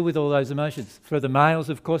 So deal with all those emotions. For the males,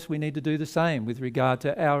 of course, we need to do the same with regard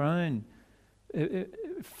to our own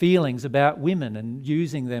feelings about women and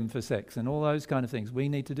using them for sex and all those kind of things. We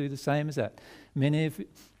need to do the same as that. Many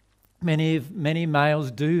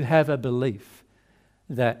males do have a belief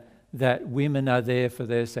that women are there for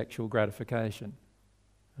their sexual gratification,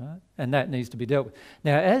 right? And that needs to be dealt with.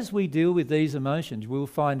 Now, as we deal with these emotions, we'll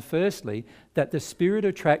find firstly that the spirit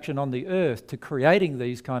attraction on the earth to creating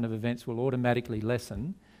these kind of events will automatically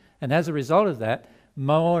lessen, and as a result of that,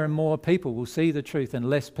 more and more people will see the truth and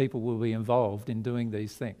less people will be involved in doing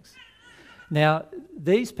these things. Now,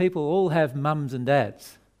 these people all have mums and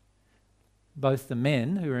dads, both the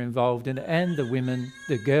men who are involved in it and the women,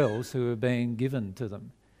 the girls who are being given to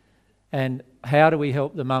them. And how do we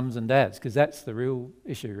help the mums and dads? Because that's the real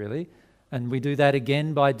issue, really. And we do that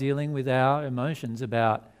again by dealing with our emotions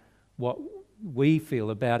about what we feel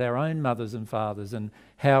about our own mothers and fathers and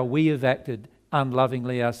how we have acted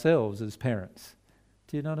unlovingly ourselves as parents.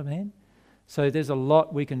 Do you know what I mean? So there's a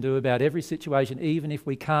lot we can do about every situation, even if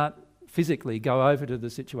we can't physically go over to the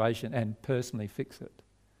situation and personally fix it.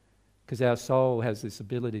 Because our soul has this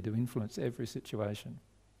ability to influence every situation.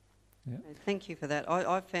 Yeah. Thank you for that.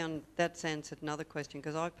 I found that's answered another question,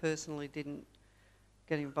 because I personally didn't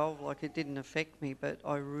get involved, like it didn't affect me, but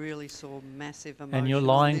I really saw massive emotion. And you're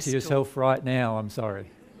lying to yourself right now, I'm sorry.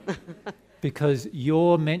 Because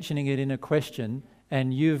you're mentioning it in a question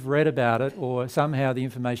and you've read about it, or somehow the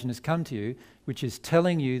information has come to you, which is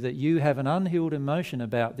telling you that you have an unhealed emotion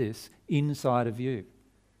about this inside of you.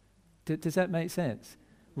 Does that make sense?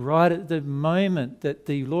 Right at the moment that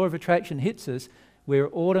the law of attraction hits us,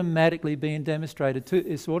 it's automatically being demonstrated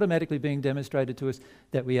to us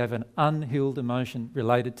that we have an unhealed emotion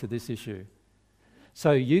related to this issue.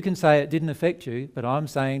 So you can say it didn't affect you, but I'm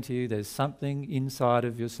saying to you there's something inside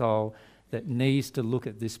of your soul that needs to look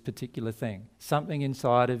at this particular thing. Something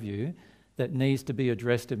inside of you that needs to be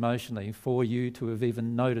addressed emotionally for you to have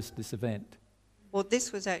even noticed this event. Well,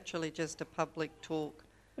 this was actually just a public talk.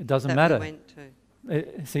 It doesn't matter. We went to.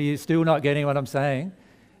 So you're still not getting what I'm saying?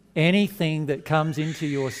 Anything that comes into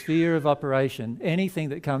your sphere of operation, anything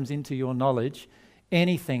that comes into your knowledge,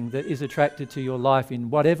 anything that is attracted to your life in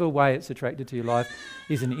whatever way it's attracted to your life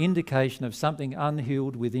is an indication of something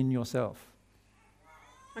unhealed within yourself.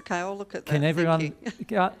 Okay, I'll look at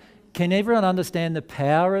that. Can everyone understand the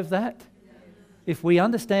power of that? If we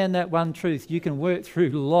understand that one truth, you can work through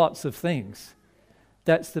lots of things.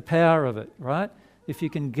 That's the power of it, right? If you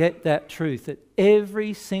can get that truth, that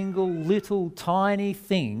every single little tiny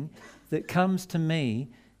thing that comes to me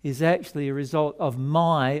is actually a result of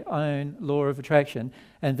my own law of attraction,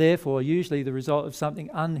 and therefore usually the result of something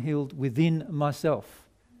unhealed within myself.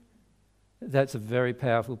 That's a very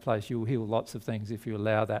powerful place. You'll heal lots of things if you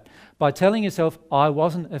allow that. By telling yourself, I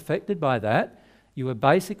wasn't affected by that, you are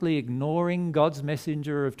basically ignoring God's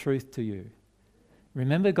messenger of truth to you.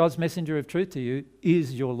 Remember, God's messenger of truth to you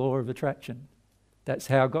is your law of attraction. That's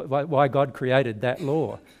why God created that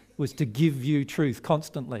law, was to give you truth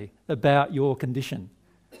constantly about your condition.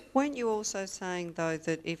 Weren't you also saying, though,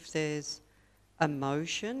 that if there's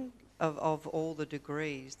emotion of all the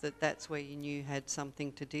degrees, that's where you knew you had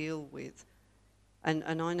something to deal with? And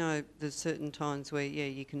I know there's certain times where,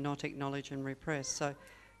 you cannot acknowledge and repress. So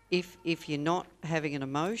if you're not having an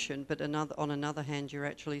emotion, but on another hand, you're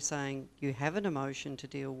actually saying you have an emotion to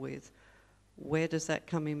deal with, where does that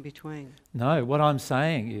come in between? No, what I'm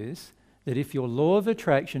saying is that if your law of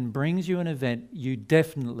attraction brings you an event, you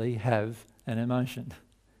definitely have an emotion.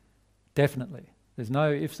 Definitely. There's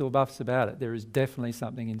no ifs or buts about it. There is definitely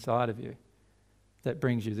something inside of you that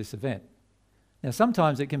brings you this event. Now,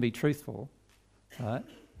 sometimes it can be truthful, right?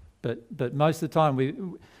 But most of the time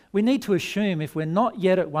we need to assume, if we're not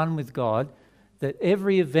yet at one with God, that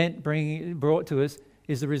every event brought to us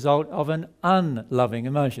is the result of an unloving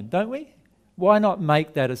emotion, don't we? Why not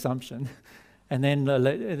make that assumption and then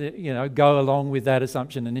go along with that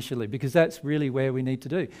assumption initially? Because that's really where we need to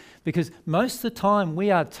do. Because most of the time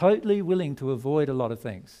we are totally willing to avoid a lot of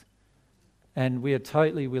things. And we are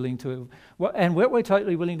totally willing to... And what we're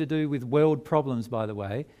totally willing to do with world problems, by the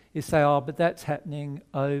way, is say, oh, but that's happening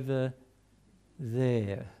over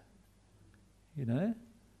there. You know?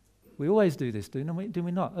 We always do this, do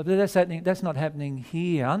we not? But that's not happening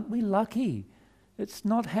here. Aren't we lucky? It's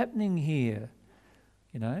not happening here,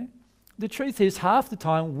 you know. The truth is, half the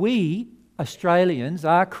time we Australians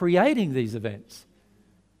are creating these events.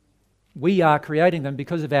 We are creating them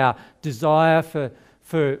because of our desire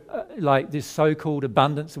for like this so-called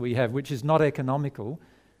abundance that we have, which is not economical.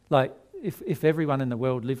 Like if everyone in the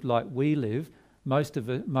world lived like we live, most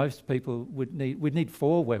people would need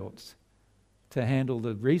 4 worlds to handle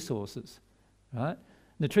the resources, right?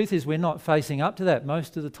 The truth is, we're not facing up to that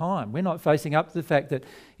most of the time. We're not facing up to the fact that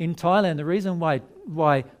in Thailand, the reason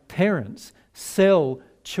why parents sell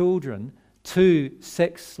children to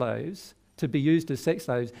sex slaves, to be used as sex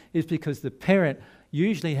slaves, is because the parent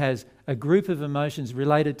usually has a group of emotions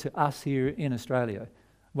related to us here in Australia.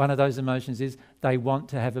 One of those emotions is they want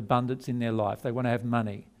to have abundance in their life. They want to have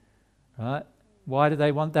money, right? Why do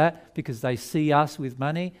they want that? Because they see us with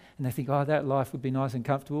money and they think, oh, that life would be nice and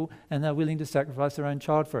comfortable, and they're willing to sacrifice their own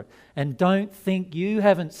child for it. And don't think you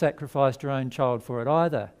haven't sacrificed your own child for it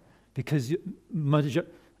either, because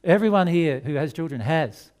everyone here who has children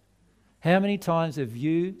has. How many times have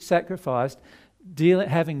you sacrificed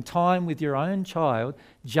having time with your own child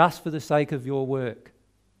just for the sake of your work?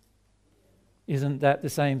 Isn't that the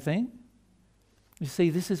same thing? You see,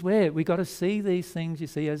 this is where we've got to see these things, you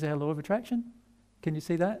see, as our law of attraction. Can you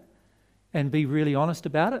see that? And be really honest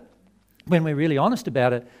about it. When we're really honest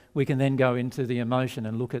about it, we can then go into the emotion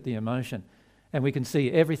and look at the emotion. And we can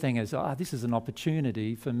see everything as, this is an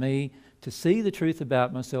opportunity for me to see the truth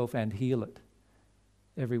about myself and heal it.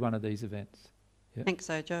 Every one of these events. Yep. Thanks,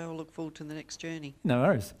 AJ. I'll look forward to the next journey. No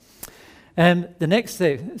worries. And the next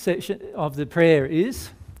section of the prayer is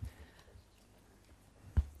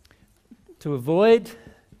to avoid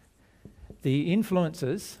the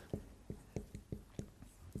influences,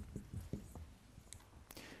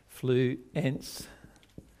 influence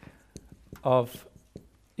of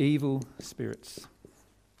evil spirits.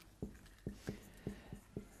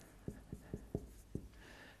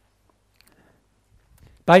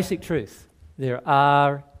 Basic truth, there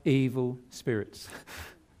are evil spirits.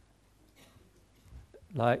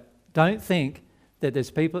 Like, don't think that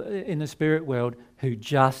there's people in the spirit world who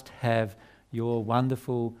just have your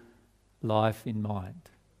wonderful life in mind,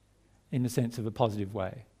 in the sense of a positive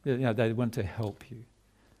way. You know, they want to help you.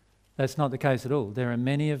 That's not the case at all. There are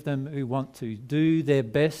many of them who want to do their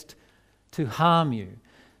best to harm you.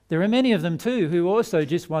 There are many of them too who also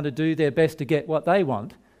just want to do their best to get what they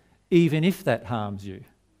want, even if that harms you.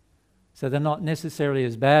 So they're not necessarily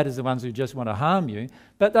as bad as the ones who just want to harm you,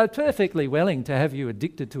 but they're perfectly willing to have you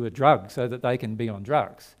addicted to a drug so that they can be on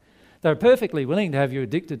drugs. They're perfectly willing to have you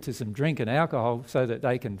addicted to some drink and alcohol so that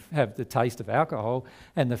they can have the taste of alcohol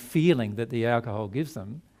and the feeling that the alcohol gives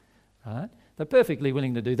them, right? They're perfectly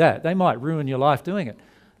willing to do that. They might ruin your life doing it.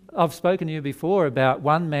 I've spoken to you before about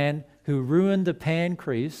one man who ruined the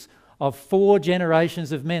pancreas of 4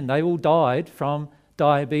 generations of men. They all died from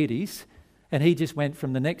diabetes, and he just went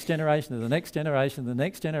from the next generation to the next generation, the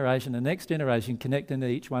next generation, the next generation, connecting to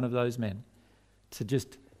each one of those men to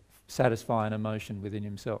just satisfy an emotion within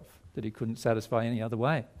himself that he couldn't satisfy any other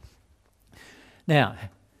way. Now,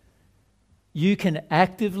 you can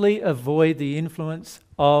actively avoid the influence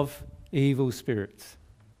of evil spirits.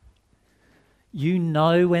 You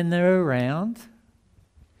know when they're around,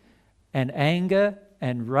 and anger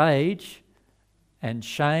and rage and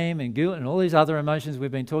shame and guilt and all these other emotions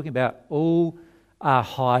we've been talking about all are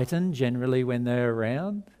heightened generally when they're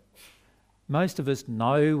around. Most of us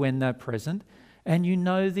know when they're present, and you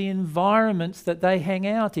know the environments that they hang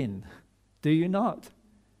out in, do you not?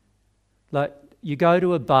 Like, you go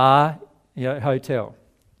to a bar, hotel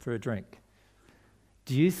for a drink.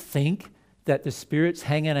 Do you think that the spirits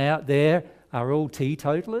hanging out there are all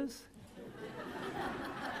teetotalers?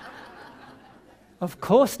 Of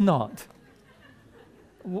course not.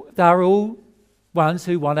 They're all ones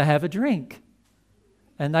who want to have a drink,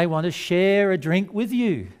 and they want to share a drink with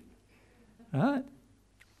you, right?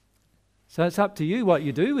 So it's up to you what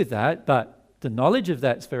you do with that, but the knowledge of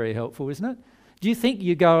that's very helpful, isn't it? Do you think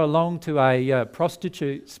you go along to a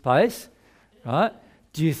prostitute's place, right?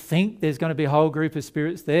 Do you think there's going to be a whole group of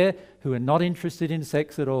spirits there who are not interested in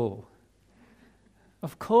sex at all?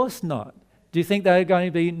 Of course not. Do you think they're going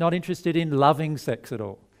to be not interested in loving sex at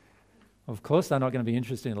all? Of course they're not going to be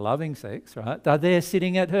interested in loving sex, right? They're there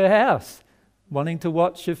sitting at her house, wanting to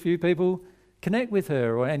watch a few people connect with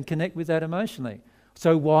her and connect with that emotionally.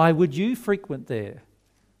 So why would you frequent there?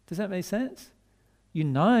 Does that make sense? You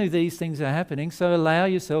know these things are happening, so allow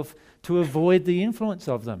yourself to avoid the influence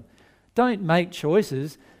of them. Don't make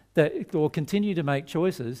choices or continue to make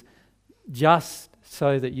choices just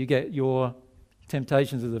so that you get your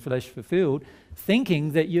temptations of the flesh fulfilled,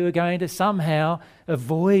 thinking that you are going to somehow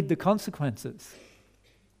avoid the consequences.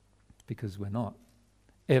 Because we're not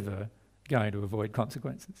ever going to avoid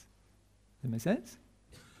consequences. Does that make sense?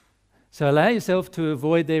 So allow yourself to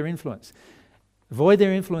avoid their influence. Avoid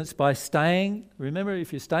their influence by staying, remember,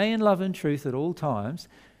 if you stay in love and truth at all times,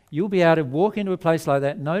 you'll be able to walk into a place like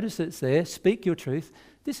that, notice it's there, speak your truth.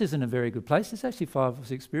 This isn't a very good place. There's actually 5 or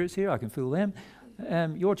 6 spirits here. I can feel them.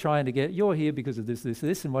 You're here because of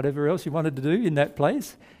this, and whatever else you wanted to do in that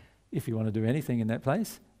place, if you want to do anything in that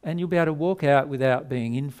place. And you'll be able to walk out without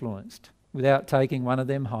being influenced, without taking one of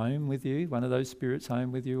them home with you, one of those spirits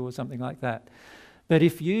home with you or something like that. But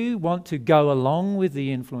if you want to go along with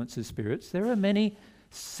the influence of spirits, there are many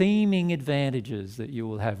seeming advantages that you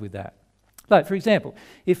will have with that. Like, for example,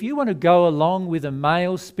 if you want to go along with a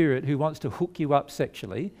male spirit who wants to hook you up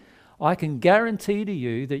sexually, I can guarantee to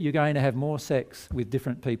you that you're going to have more sex with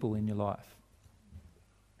different people in your life.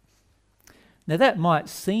 Now, that might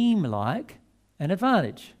seem like an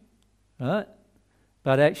advantage, right?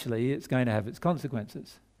 But actually, it's going to have its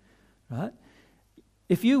consequences, right?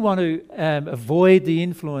 If you want to avoid the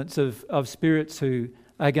influence of spirits who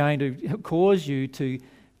are going to cause you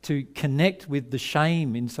to connect with the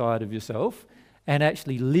shame inside of yourself and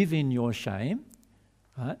actually live in your shame,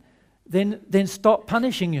 right, then stop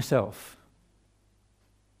punishing yourself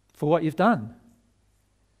for what you've done.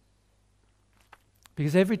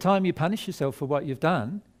 Because every time you punish yourself for what you've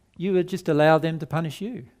done, you would just allow them to punish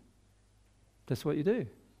you. That's what you do.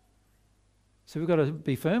 So we've got to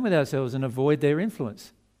be firm with ourselves and avoid their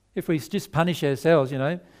influence. If we just punish ourselves,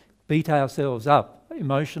 beat ourselves up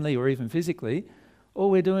emotionally or even physically, all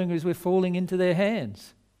we're doing is we're falling into their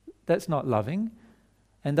hands. That's not loving.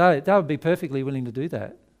 And they would be perfectly willing to do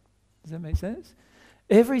that. Does that make sense?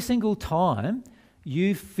 Every single time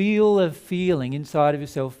you feel a feeling inside of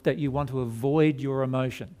yourself that you want to avoid your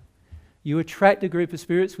emotion, you attract a group of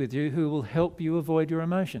spirits with you who will help you avoid your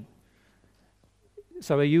emotion.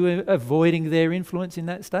 So are you avoiding their influence in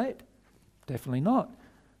that state? Definitely not.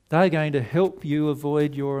 They're going to help you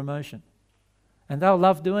avoid your emotion. And they'll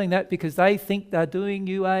love doing that because they think they're doing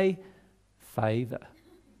you a favour.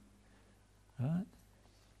 Right?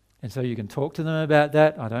 And so you can talk to them about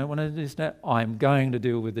that. I don't want to do that. I'm going to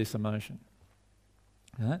deal with this emotion.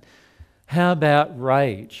 Right? How about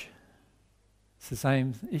rage? It's the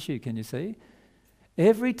same issue, can you see?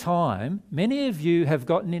 Every time, many of you have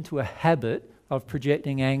gotten into a habit of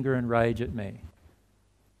projecting anger and rage at me.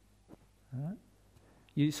 Right?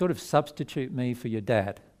 You sort of substitute me for your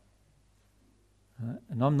dad. Right?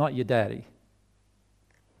 And I'm not your daddy.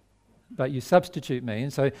 But you substitute me.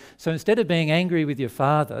 And so instead of being angry with your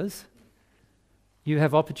fathers, you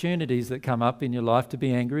have opportunities that come up in your life to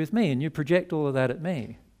be angry with me, and you project all of that at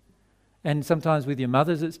me. And sometimes with your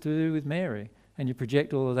mothers it's to do with Mary, and you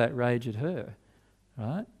project all of that rage at her.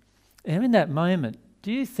 Right? And in that moment,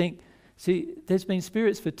 do you think... See, there's been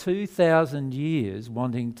spirits for 2,000 years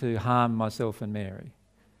wanting to harm myself and Mary.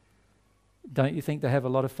 Don't you think they have a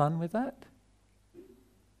lot of fun with that?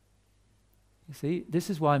 You see,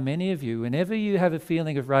 this is why many of you, whenever you have a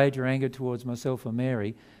feeling of rage or anger towards myself or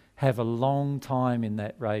Mary, have a long time in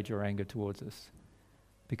that rage or anger towards us,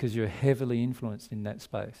 because you're heavily influenced in that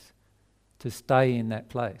space to stay in that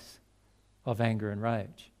place of anger and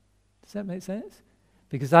rage. Does that make sense?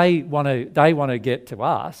 Because they want to get to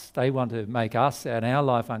us, they want to make us and our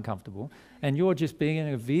life uncomfortable, and you're just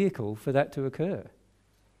being a vehicle for that to occur.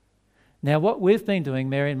 Now, what we've been doing,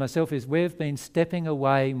 Mary and myself, is we've been stepping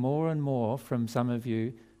away more and more from some of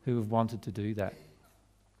you who have wanted to do that.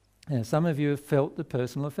 Now, some of you have felt the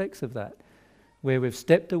personal effects of that, where we've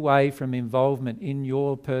stepped away from involvement in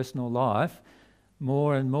your personal life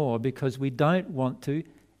more and more because we don't want to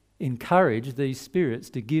encourage these spirits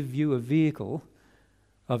to give you a vehicle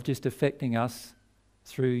of just affecting us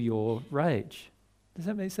through your rage. Does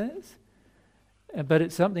that make sense? But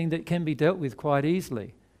it's something that can be dealt with quite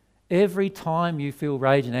easily. Every time you feel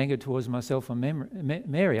rage and anger towards myself or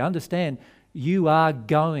Mary, understand you are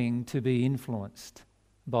going to be influenced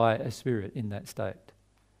by a spirit in that state.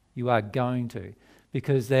 You are going to.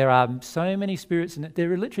 Because there are so many spirits, and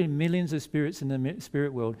there are literally millions of spirits in the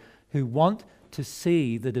spirit world who want to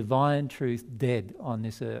see the divine truth dead on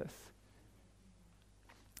this earth.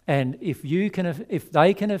 And if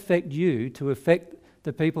they can affect you to affect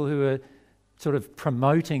the people who are sort of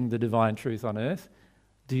promoting the divine truth on earth,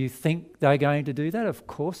 do you think they're going to do that? Of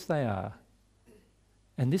course they are.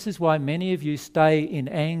 And this is why many of you stay in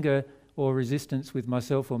anger or resistance with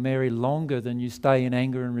myself or Mary longer than you stay in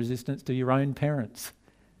anger and resistance to your own parents.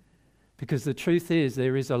 Because the truth is,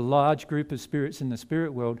 there is a large group of spirits in the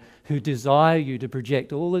spirit world who desire you to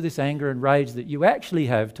project all of this anger and rage that you actually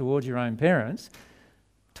have towards your own parents,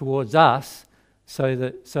 towards us, so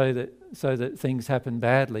that things happen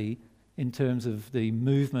badly in terms of the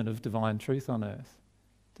movement of divine truth on earth.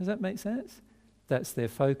 Does that make sense? That's their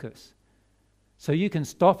focus. So you can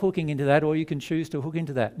stop hooking into that, or you can choose to hook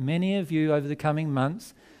into that. Many of you over the coming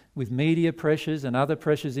months, with media pressures and other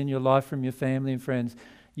pressures in your life from your family and friends,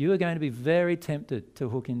 you are going to be very tempted to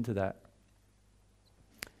hook into that.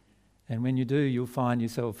 And when you do, you'll find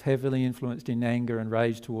yourself heavily influenced in anger and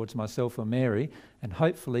rage towards myself or Mary, and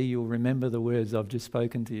hopefully you'll remember the words I've just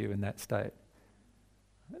spoken to you in that state.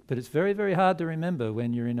 But it's very, very hard to remember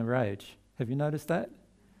when you're in a rage. Have you noticed that?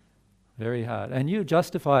 Very hard. And you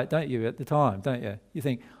justify it, don't you, at the time, don't you? You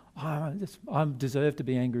think, oh, I deserve to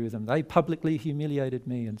be angry with them. They publicly humiliated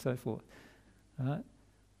me and so forth. Right?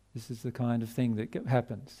 This is the kind of thing that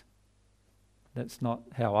happens. That's not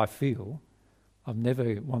how I feel. I've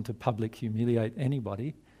never want to public humiliate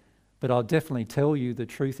anybody, but I'll definitely tell you the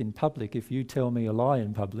truth in public if you tell me a lie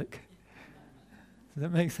in public. Does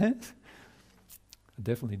that make sense? I'll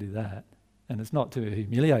definitely do that. And it's not to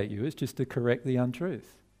humiliate you, it's just to correct the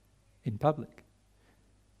untruth in public.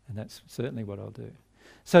 And that's certainly what I'll do.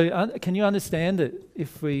 So can you understand that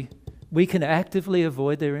if we can actively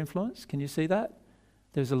avoid their influence? Can you see that?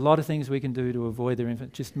 There's a lot of things we can do to avoid their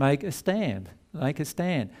influence. Just make a stand. Make a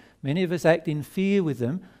stand. Many of us act in fear with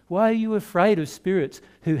them. Why are you afraid of spirits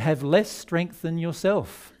who have less strength than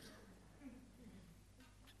yourself?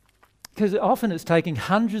 Because often it's taking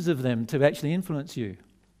hundreds of them to actually influence you.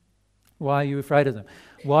 Why are you afraid of them?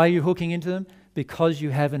 Why are you hooking into them? Because you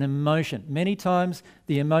have an emotion. Many times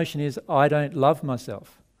the emotion is, I don't love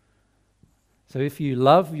myself. So if you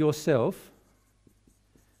love yourself,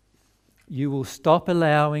 you will stop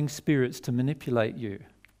allowing spirits to manipulate you.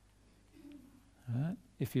 Right?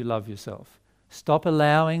 If you love yourself. Stop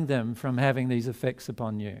allowing them from having these effects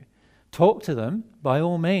upon you. Talk to them by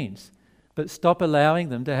all means, but stop allowing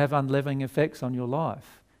them to have unloving effects on your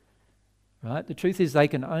life. Right? The truth is they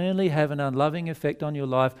can only have an unloving effect on your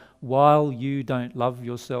life while you don't love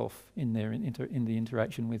yourself in the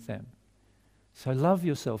interaction with them. So love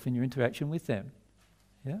yourself in your interaction with them.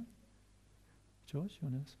 Yeah? George, you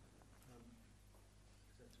want to ask?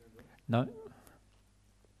 No.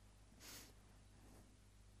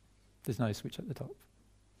 There's no switch at the top.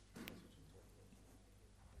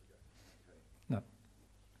 No.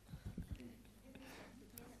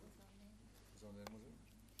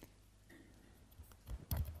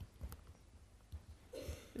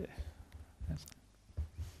 Yeah.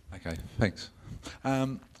 Okay, thanks.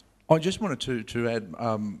 I just wanted to add,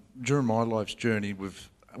 during my life's journey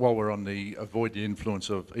while we're on the avoid the influence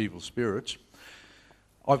of evil spirits,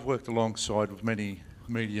 I've worked alongside with many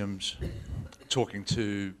mediums talking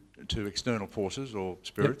to external forces or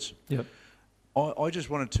spirits. Yep. I just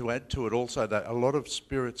wanted to add to it also that a lot of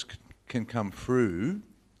spirits can come through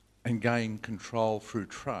and gain control through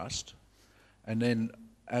trust, and then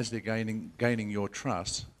as they're gaining your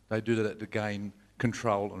trust, they do that to gain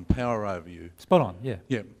control and power over you. Spot on, yeah.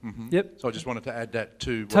 Yeah. Mm-hmm. Yep. So I just wanted to add that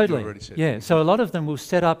to what Totally. you already said. Yeah, so a lot of them will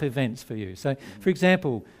set up events for you. So, for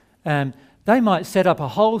example, they might set up a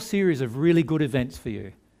whole series of really good events for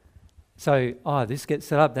you. So, this gets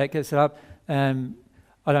set up, that gets set up.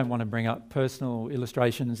 I don't want to bring up personal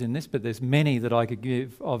illustrations in this, but there's many that I could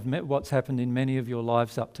give of what's happened in many of your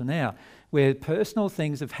lives up to now, where personal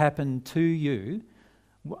things have happened to you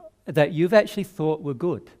that you've actually thought were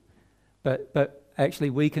good. But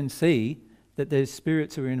actually we can see that there's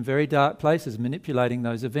spirits who are in very dark places manipulating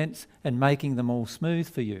those events and making them all smooth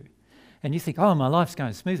for you. And you think, oh, my life's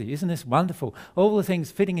going smoothly. Isn't this wonderful? All the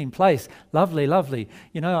things fitting in place. Lovely, lovely.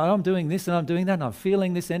 You know, I'm doing this and I'm doing that and I'm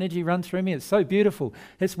feeling this energy run through me. It's so beautiful.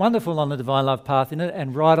 It's wonderful on the divine love path, isn't it?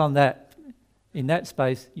 And right on that, in that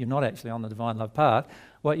space, you're not actually on the divine love path.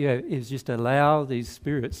 What you have is just allow these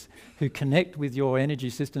spirits who connect with your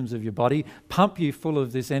energy systems of your body, pump you full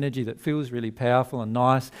of this energy that feels really powerful and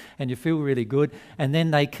nice, and you feel really good, and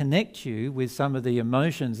then they connect you with some of the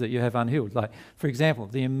emotions that you have unhealed. Like, for example,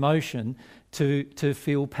 the emotion to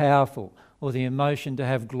feel powerful, or the emotion to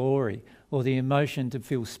have glory, or the emotion to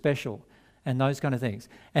feel special, and those kind of things.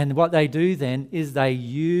 And what they do then is they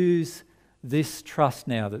use this trust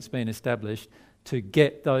now that's been established to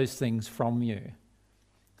get those things from you.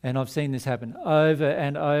 And I've seen this happen over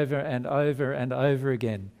and over and over and over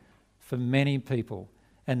again for many people.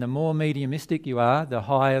 And the more mediumistic you are, the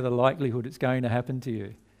higher the likelihood it's going to happen to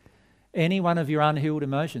you. Any one of your unhealed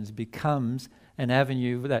emotions becomes an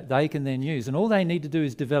avenue that they can then use. And all they need to do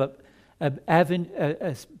is develop a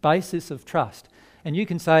basis of trust. And you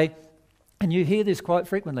can say, And you hear this quite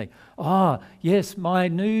frequently. Oh, yes, my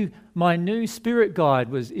new spirit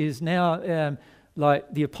guide is now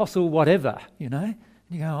like the apostle whatever, you know. And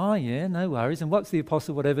you go, oh yeah, no worries. And what's the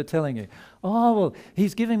apostle whatever telling you? Oh, well,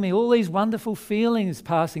 he's giving me all these wonderful feelings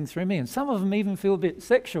passing through me, and some of them even feel a bit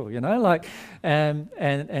sexual, you know, like and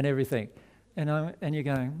everything. And you're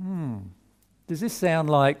going, does this sound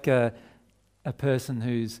like a person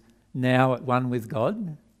who's now at one with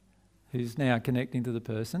God? Who's now connecting to the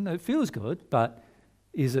person? It feels good, but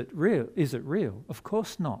is it real? Is it real? Of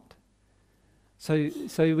course not. So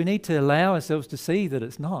we need to allow ourselves to see that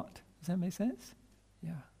it's not. Does that make sense?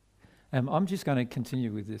 Yeah. I'm just going to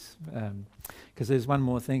continue with this because there's one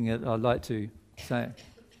more thing that I'd like to say.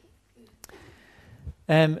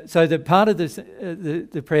 So the part of this,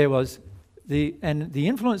 the prayer was, the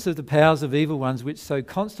influence of the powers of evil ones which so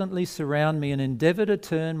constantly surround me and endeavour to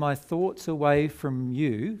turn my thoughts away from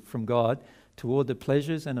you, from God, toward the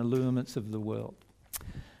pleasures and allurements of the world.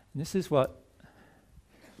 And this is what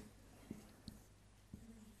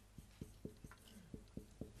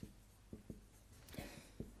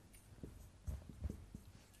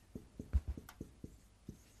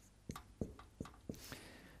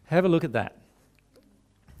have a look at that.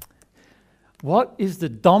 What is the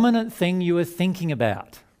dominant thing you are thinking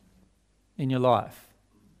about in your life?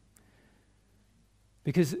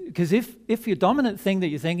 Because if your dominant thing that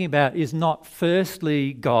you're thinking about is not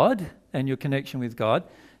firstly God and your connection with God,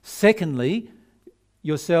 secondly,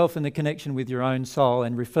 yourself and the connection with your own soul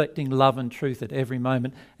and reflecting love and truth at every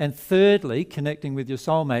moment, and thirdly, connecting with your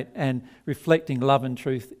soulmate and reflecting love and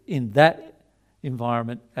truth in that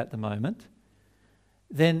environment at the moment,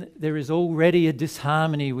 then there is already a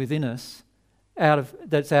disharmony within us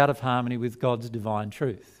that's out of harmony with God's divine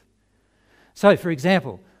truth. So, for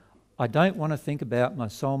example, I don't want to think about my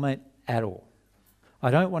soulmate at all. I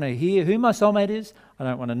don't want to hear who my soulmate is. I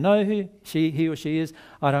don't want to know who he or she is.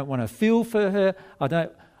 I don't want to feel for her.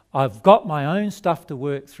 I've got my own stuff to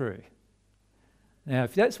work through. Now,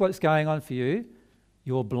 if that's what's going on for you,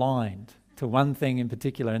 you're blind to one thing in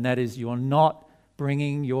particular, and that is you're not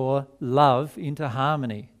bringing your love into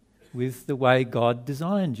harmony with the way God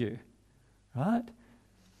designed you. Right?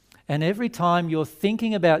 And every time you're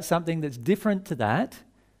thinking about something that's different to that,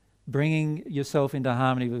 bringing yourself into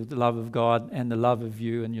harmony with the love of God and the love of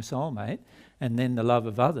you and your soulmate, and then the love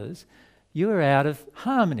of others, you are out of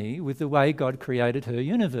harmony with the way God created her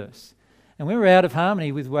universe. And when we're out of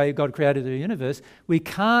harmony with the way God created her universe, we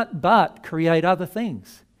can't but create other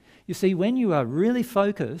things. You see, when you are really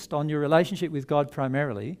focused on your relationship with God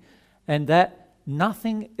primarily, and that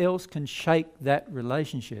nothing else can shake that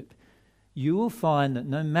relationship, you will find that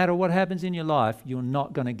no matter what happens in your life, you're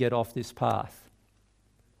not going to get off this path.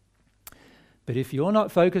 But if you're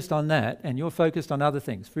not focused on that and you're focused on other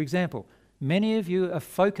things, for example, many of you are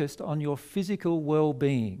focused on your physical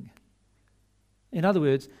well-being. In other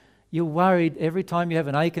words, you're worried every time you have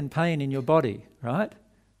an ache and pain in your body, right?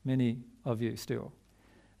 Many of you still.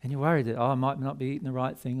 And you're worried that, I might not be eating the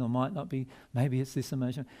right thing, or might not be, maybe it's this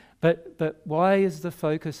emotion. But why is the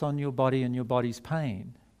focus on your body and your body's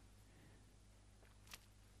pain?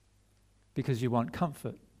 Because you want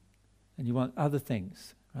comfort and you want other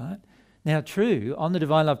things, right? Now, true, on the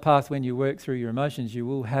divine love path, when you work through your emotions, you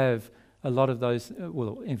will have a lot of those,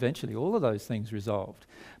 eventually all of those things resolved.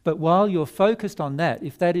 But while you're focused on that,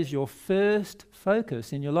 if that is your first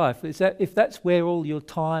focus in your life, if that's where all your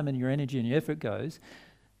time and your energy and your effort goes,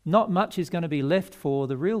 not much is going to be left for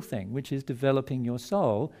the real thing, which is developing your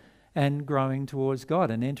soul and growing towards God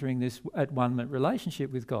and entering this at-one-ment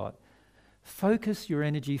relationship with God. Focus your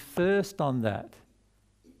energy first on that,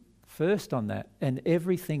 and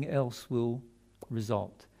everything else will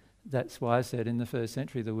result. That's why I said in the first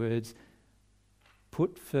century the words,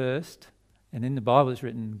 put first, and in the Bible it's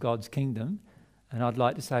written God's kingdom, and I'd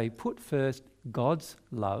like to say put first God's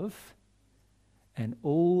love, and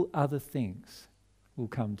all other things will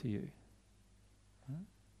come to you. Right?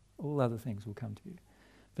 All other things will come to you.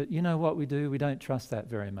 But you know what we do? We don't trust that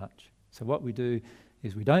very much. So what we do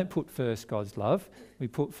is we don't put first God's love, we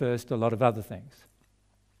put first a lot of other things.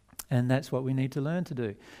 And that's what we need to learn to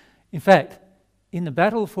do. In fact, in the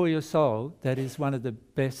battle for your soul, that is one of the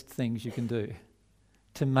best things you can do.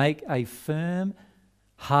 To make a firm,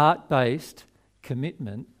 heart-based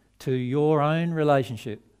commitment to your own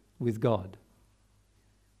relationship with God,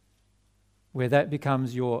 where that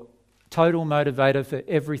becomes your total motivator for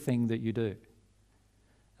everything that you do.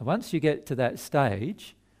 And once you get to that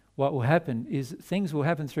stage, what will happen is things will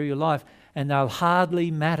happen through your life and they'll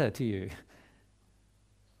hardly matter to you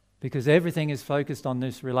because everything is focused on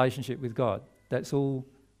this relationship with God. That's all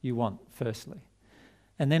you want, firstly.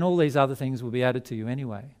 And then all these other things will be added to you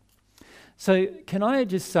anyway. So can I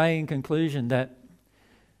just say in conclusion that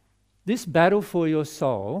this battle for your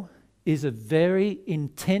soul is a very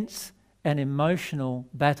intense and emotional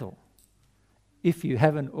battle, if you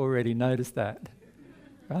haven't already noticed that,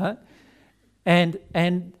 right?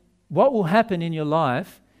 And what will happen in your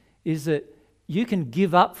life is that you can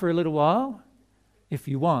give up for a little while if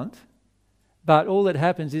you want, but all that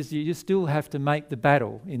happens is you still have to make the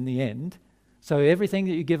battle in the end. So everything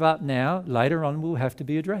that you give up now, later on will have to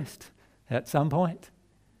be addressed at some point.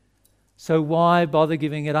 So why bother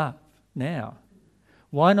giving it up now?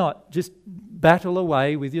 Why not just battle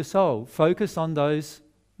away with your soul? Focus on those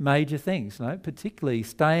major things, no? Particularly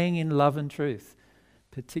staying in love and truth,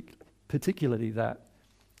 particularly that.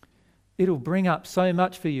 It'll bring up so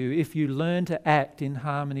much for you if you learn to act in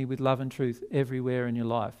harmony with love and truth everywhere in your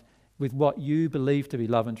life, with what you believe to be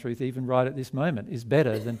love and truth, even right at this moment, is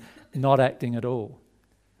better than not acting at all.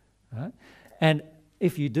 Right? And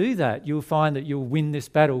if you do that, you'll find that you'll win this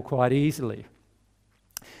battle quite easily.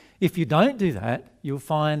 If you don't do that, you'll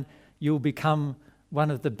find you'll become one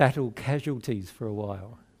of the battle casualties for a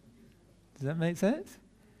while. Does that make sense?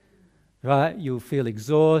 Right? You'll feel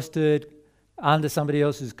exhausted, under somebody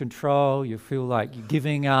else's control, you feel like you're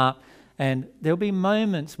giving up, and there'll be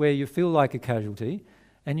moments where you feel like a casualty,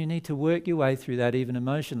 and you need to work your way through that even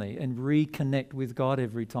emotionally and reconnect with God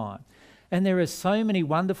every time. And there are so many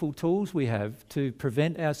wonderful tools we have to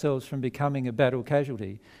prevent ourselves from becoming a battle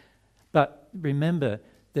casualty. But remember,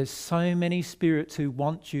 there's so many spirits who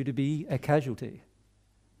want you to be a casualty.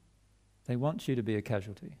 They want you to be a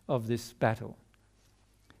casualty of this battle.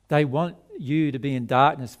 They want you to be in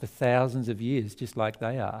darkness for thousands of years, just like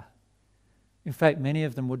they are. In fact, many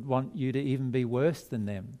of them would want you to even be worse than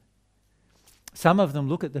them. Some of them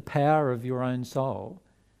look at the power of your own soul,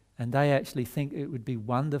 and they actually think it would be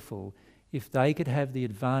wonderful if they could have the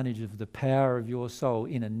advantage of the power of your soul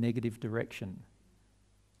in a negative direction.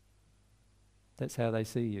 That's how they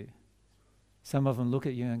see you. Some of them look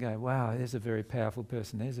at you and go, wow, there's a very powerful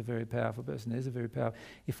person, there's a very powerful person, there's a very powerful...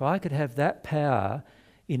 If I could have that power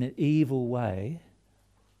in an evil way,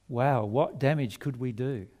 wow, what damage could we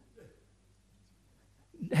do?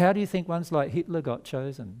 How do you think ones like Hitler got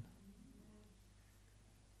chosen?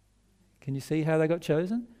 Can you see how they got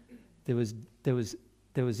chosen? There was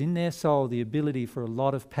in their soul the ability for a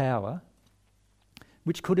lot of power,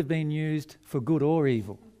 which could have been used for good or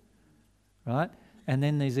evil, right? And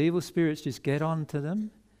then these evil spirits just get onto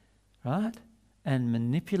them, right? And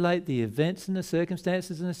manipulate the events and the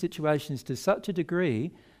circumstances and the situations to such a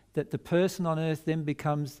degree that the person on earth then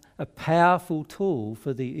becomes a powerful tool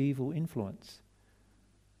for the evil influence.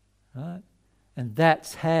 Right? And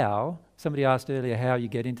that's how, somebody asked earlier how you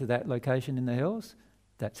get into that location in the hills.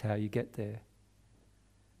 That's how you get there.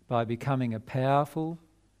 By becoming a powerful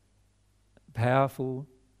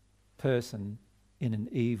person in an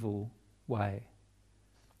evil way.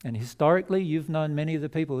 And historically, you've known many of the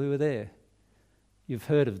people who were there. You've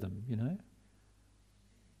heard of them, you know.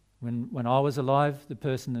 When I was alive, the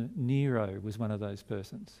person Nero was one of those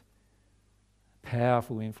persons.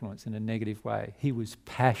 Powerful influence in a negative way. He was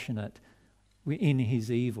passionate in his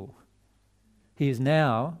evil. He is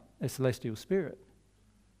now a celestial spirit.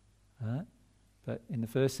 Right? But in the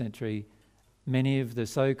first century, many of the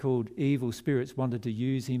so-called evil spirits wanted to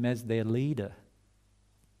use him as their leader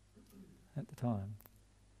at the time.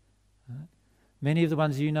 Right? Many of the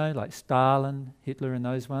ones you know, like Stalin, Hitler and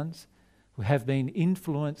those ones, who have been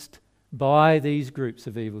influenced by these groups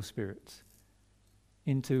of evil spirits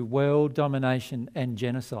into world domination and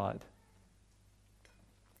genocide.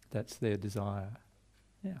 That's their desire.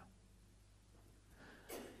 Yeah.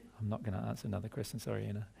 I'm not going to answer another question, sorry,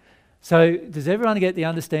 Anna. So does everyone get the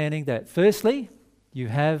understanding that firstly, you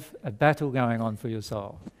have a battle going on for your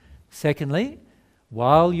soul? Secondly,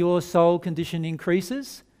 while your soul condition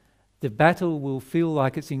increases, the battle will feel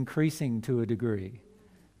like it's increasing to a degree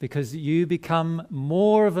because you become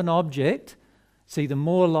more of an object. See, the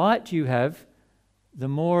more light you have, the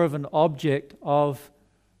more of an object of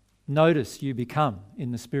notice you become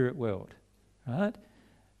in the spirit world, right?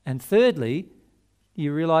 And thirdly,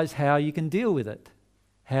 you realize how you can deal with it.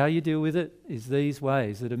 How you deal with it is these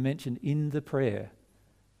ways that are mentioned in the prayer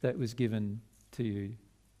that was given to you,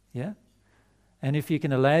 yeah? And if you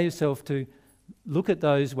can allow yourself to look at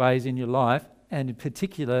those ways in your life, and in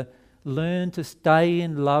particular, learn to stay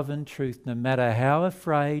in love and truth no matter how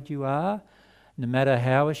afraid you are, no matter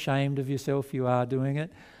how ashamed of yourself you are doing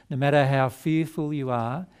it, no matter how fearful you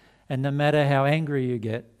are, and no matter how angry you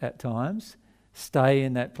get at times, stay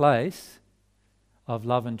in that place of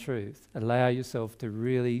love and truth. Allow yourself to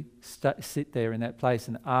really sit there in that place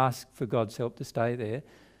and ask for God's help to stay there.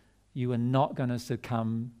 You are not going to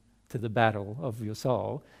succumb to the battle of your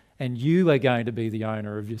soul, and you are going to be the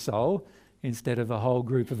owner of your soul instead of a whole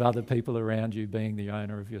group of other people around you being the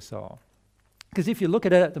owner of your soul. Because if you look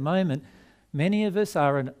at it at the moment, many of us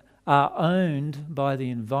are owned by the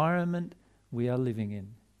environment we are living in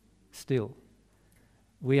still.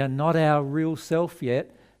 We are not our real self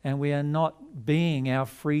yet, and we are not being our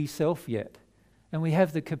free self yet. And we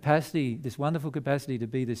have the capacity, this wonderful capacity to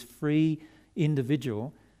be this free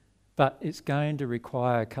individual, but it's going to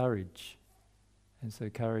require courage. And so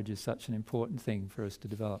courage is such an important thing for us to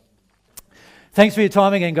develop. Thanks for your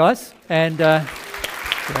time again, guys. And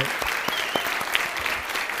great.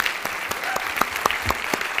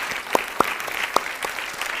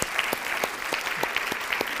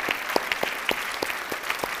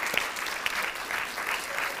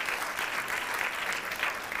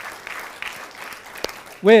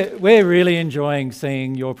 We're really enjoying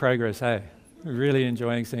seeing your progress, hey? We're really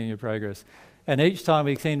enjoying seeing your progress. And each time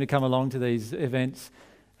we seem to come along to these events,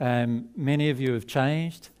 many of you have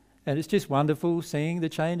changed. And it's just wonderful seeing the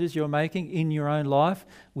changes you're making in your own life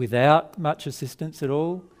without much assistance at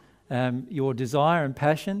all. Your desire and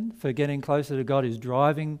passion for getting closer to God is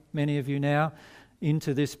driving many of you now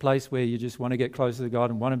into this place where you just want to get closer to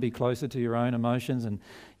God and want to be closer to your own emotions, and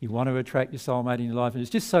you want to attract your soulmate in your life. And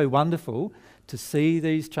it's just so wonderful to see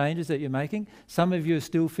these changes that you're making. Some of you are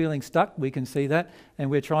still feeling stuck, we can see that,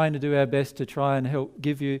 and we're trying to do our best to try and help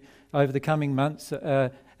give you over the coming months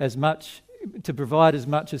to provide as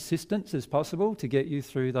much assistance as possible to get you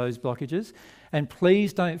through those blockages. And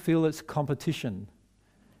please don't feel it's competition.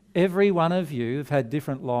 Every one of you have had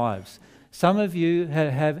different lives. Some of you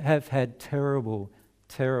have had terrible,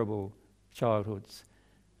 terrible childhoods,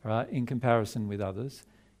 right, in comparison with others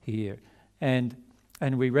here. And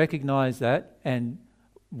we recognise that, and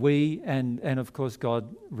of course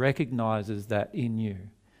God recognises that in you.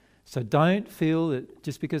 So don't feel that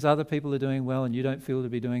just because other people are doing well and you don't feel to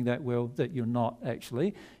be doing that well, that you're not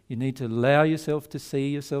actually. You need to allow yourself to see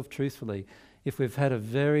yourself truthfully. If we've had a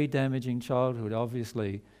very damaging childhood,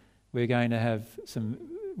 obviously we're going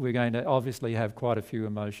to obviously have quite a few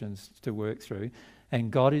emotions to work through. And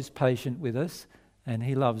God is patient with us, and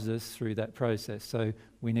He loves us through that process. So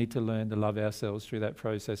we need to learn to love ourselves through that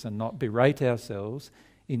process and not berate ourselves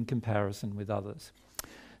in comparison with others.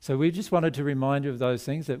 So we just wanted to remind you of those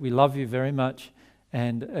things, that we love you very much,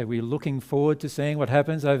 and we're looking forward to seeing what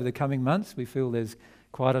happens over the coming months. We feel there's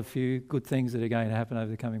quite a few good things that are going to happen over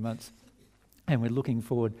the coming months, and we're looking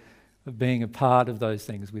forward to being a part of those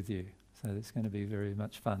things with you. So it's going to be very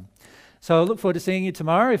much fun. So I look forward to seeing you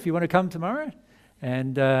tomorrow if you want to come tomorrow.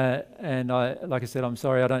 And like I said, I'm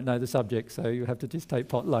sorry I don't know the subject, so you have to just take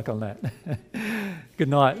potluck on that. Good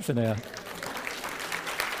night for now.